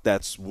way out.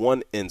 That's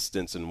one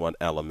instance and one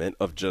element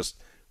of just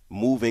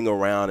moving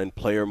around and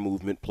player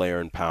movement,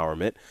 player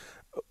empowerment.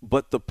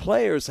 But the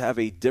players have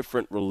a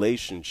different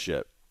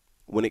relationship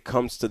when it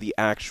comes to the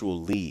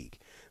actual league.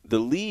 The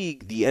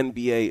league, the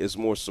NBA, is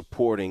more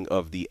supporting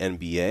of the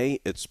NBA,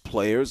 its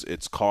players,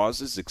 its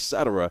causes,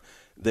 etc.,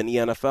 than the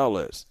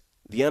NFL is.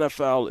 The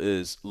NFL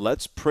is,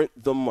 let's print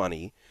the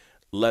money,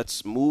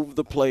 let's move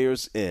the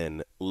players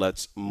in,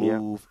 let's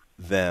move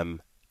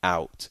them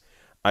out.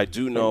 I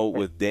do know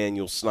with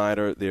Daniel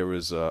Snyder, there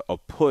is a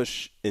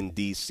push in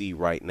D.C.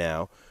 right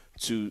now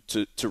to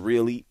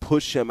really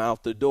push him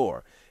out the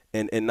door.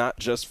 And not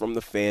just from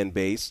the fan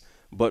base,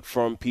 but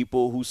from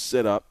people who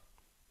sit up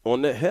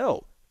on the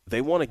Hill.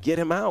 They want to get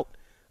him out.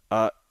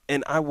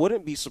 And I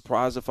wouldn't be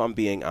surprised, if I'm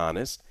being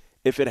honest,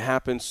 if it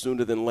happens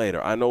sooner than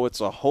later. I know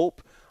it's a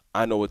hope.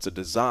 I know it's a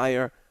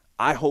desire.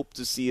 I hope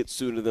to see it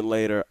sooner than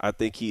later. I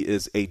think he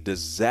is a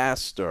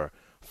disaster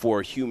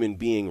for a human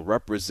being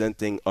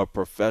representing a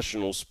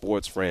professional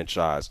sports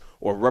franchise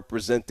or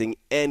representing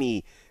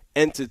any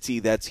entity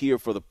that's here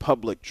for the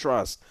public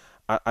trust.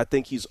 I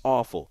think he's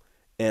awful,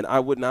 and I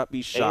would not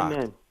be shocked.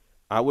 Amen.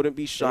 I wouldn't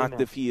be shocked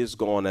Amen. if he is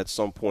gone at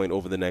some point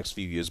over the next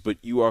few years. But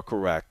you are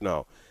correct.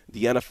 No,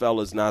 the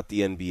NFL is not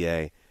the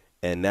NBA,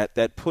 and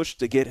that push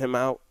to get him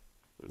out,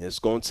 it's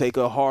going to take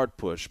a hard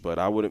push, but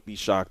I wouldn't be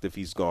shocked if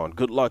he's gone.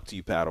 Good luck to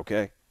you, Pat,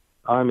 okay?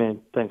 All right,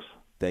 man. Thanks.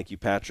 Thank you,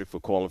 Patrick, for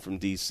calling from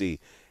D.C.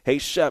 Hey,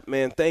 Shep,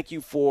 man, thank you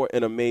for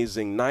an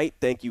amazing night.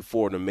 Thank you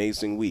for an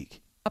amazing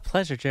week. A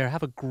pleasure, Jared.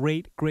 Have a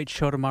great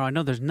show tomorrow. I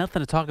know there's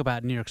nothing to talk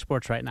about in New York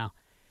sports right now.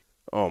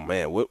 Oh,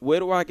 man, where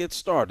do I get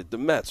started? The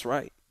Mets,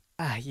 right?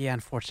 Yeah,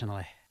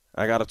 unfortunately.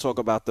 I got to talk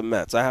about the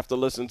Mets. I have to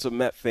listen to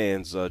Met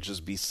fans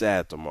just be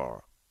sad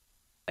tomorrow.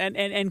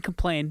 And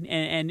complain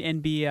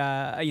and be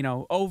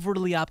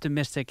overly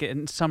optimistic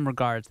in some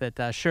regards that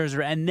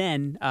Scherzer and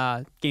then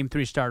Game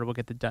 3 starter will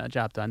get the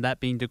job done, that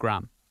being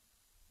DeGrom.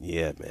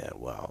 Yeah, man.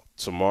 Well,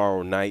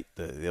 tomorrow night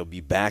they'll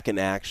be back in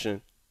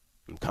action.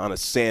 I'm kind of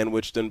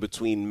sandwiched in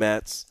between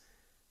Mets.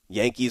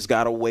 Yankees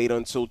got to wait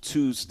until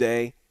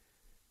Tuesday.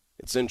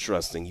 It's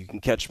interesting. You can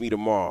catch me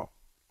tomorrow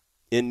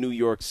in New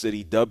York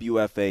City,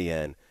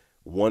 WFAN,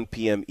 1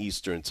 p.m.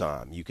 Eastern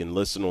Time. You can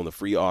listen on the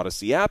free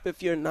Odyssey app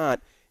if you're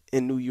not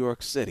in New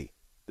York City.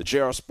 The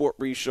JR Sport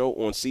Brief Show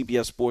on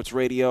CBS Sports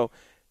Radio.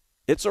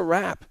 It's a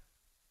wrap.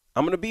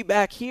 I'm going to be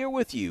back here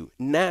with you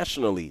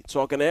nationally,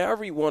 talking to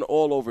everyone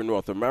all over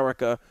North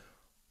America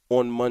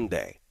on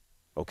Monday.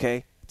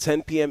 Okay?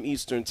 10 p.m.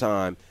 Eastern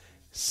Time,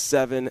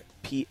 7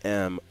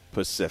 p.m.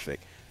 Pacific.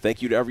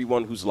 Thank you to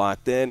everyone who's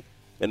locked in.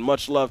 And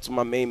much love to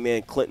my main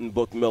man, Clinton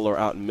Book Miller,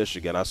 out in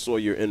Michigan. I saw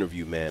your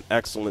interview, man.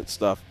 Excellent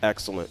stuff.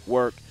 Excellent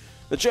work.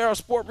 The JR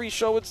Sport Brief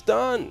Show, it's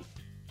done.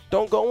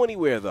 Don't go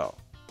anywhere, though.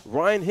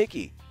 Ryan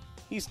Hickey,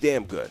 he's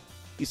damn good.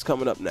 He's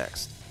coming up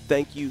next.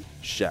 Thank you,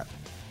 Shep.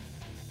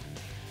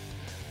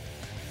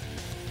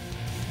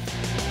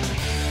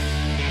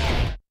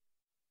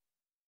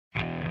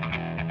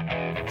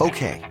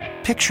 Okay,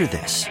 picture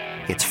this.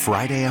 It's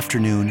Friday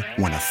afternoon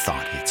when a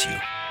thought hits you.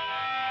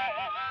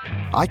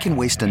 I can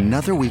waste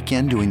another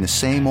weekend doing the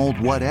same old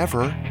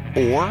whatever,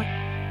 or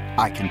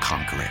I can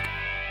conquer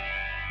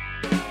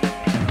it.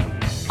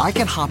 I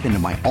can hop into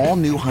my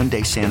all-new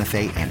Hyundai Santa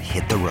Fe and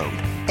hit the road.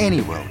 Any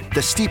road.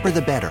 The steeper,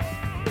 the better.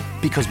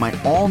 Because my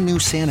all-new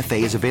Santa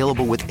Fe is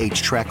available with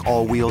H-Track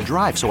all-wheel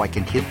drive, so I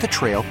can hit the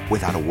trail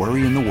without a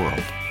worry in the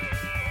world.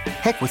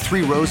 Heck, with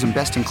 3 rows and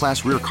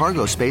best-in-class rear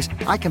cargo space,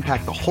 I can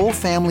pack the whole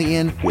family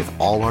in with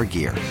all our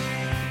gear.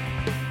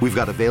 We've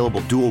got available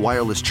dual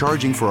wireless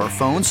charging for our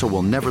phones, so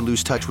we'll never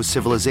lose touch with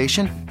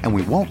civilization, and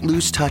we won't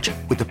lose touch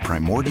with the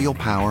primordial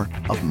power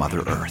of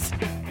Mother Earth.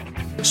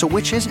 So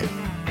which is it?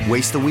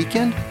 Waste the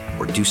weekend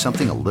or do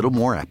something a little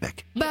more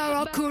epic?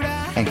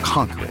 And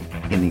conquer it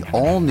in the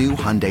all-new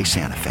Hyundai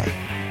Santa Fe.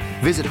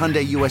 Visit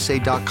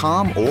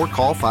HyundaiUSA.com or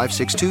call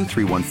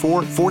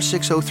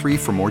 562-314-4603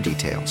 for more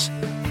details.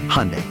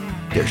 Hyundai,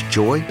 there's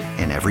joy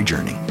in every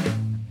journey.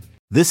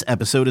 This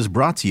episode is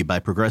brought to you by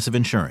Progressive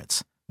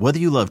Insurance. Whether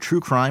you love true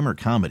crime or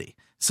comedy,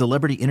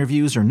 celebrity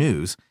interviews or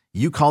news,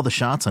 you call the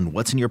shots on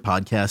what's in your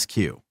podcast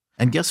queue.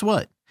 And guess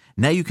what?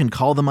 Now you can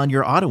call them on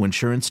your auto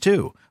insurance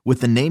too with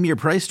the Name Your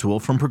Price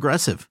tool from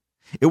Progressive.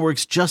 It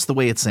works just the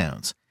way it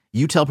sounds.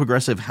 You tell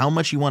Progressive how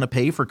much you want to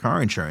pay for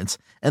car insurance,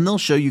 and they'll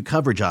show you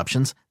coverage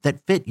options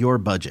that fit your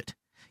budget.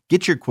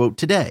 Get your quote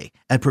today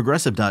at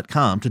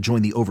Progressive.com to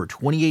join the over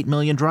 28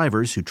 million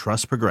drivers who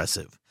trust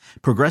Progressive.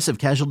 Progressive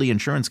Casualty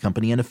Insurance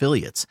Company and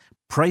Affiliates.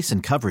 Price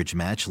and coverage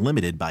match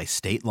limited by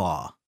state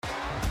law.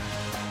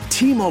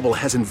 T-Mobile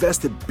has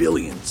invested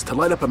billions to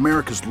light up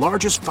America's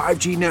largest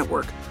 5G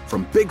network,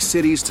 from big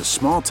cities to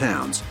small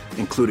towns,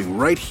 including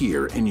right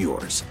here in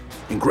yours.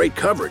 And great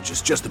coverage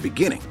is just the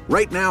beginning.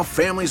 Right now,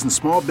 families and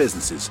small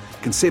businesses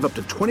can save up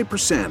to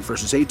 20%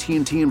 versus AT&T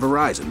and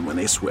Verizon when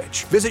they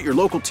switch. Visit your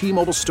local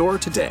T-Mobile store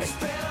today.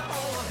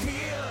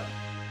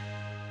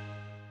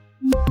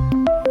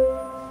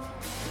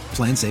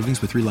 Plan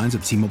savings with 3 lines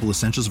of T-Mobile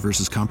Essentials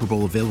versus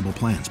comparable available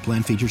plans.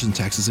 Plan features and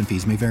taxes and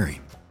fees may vary.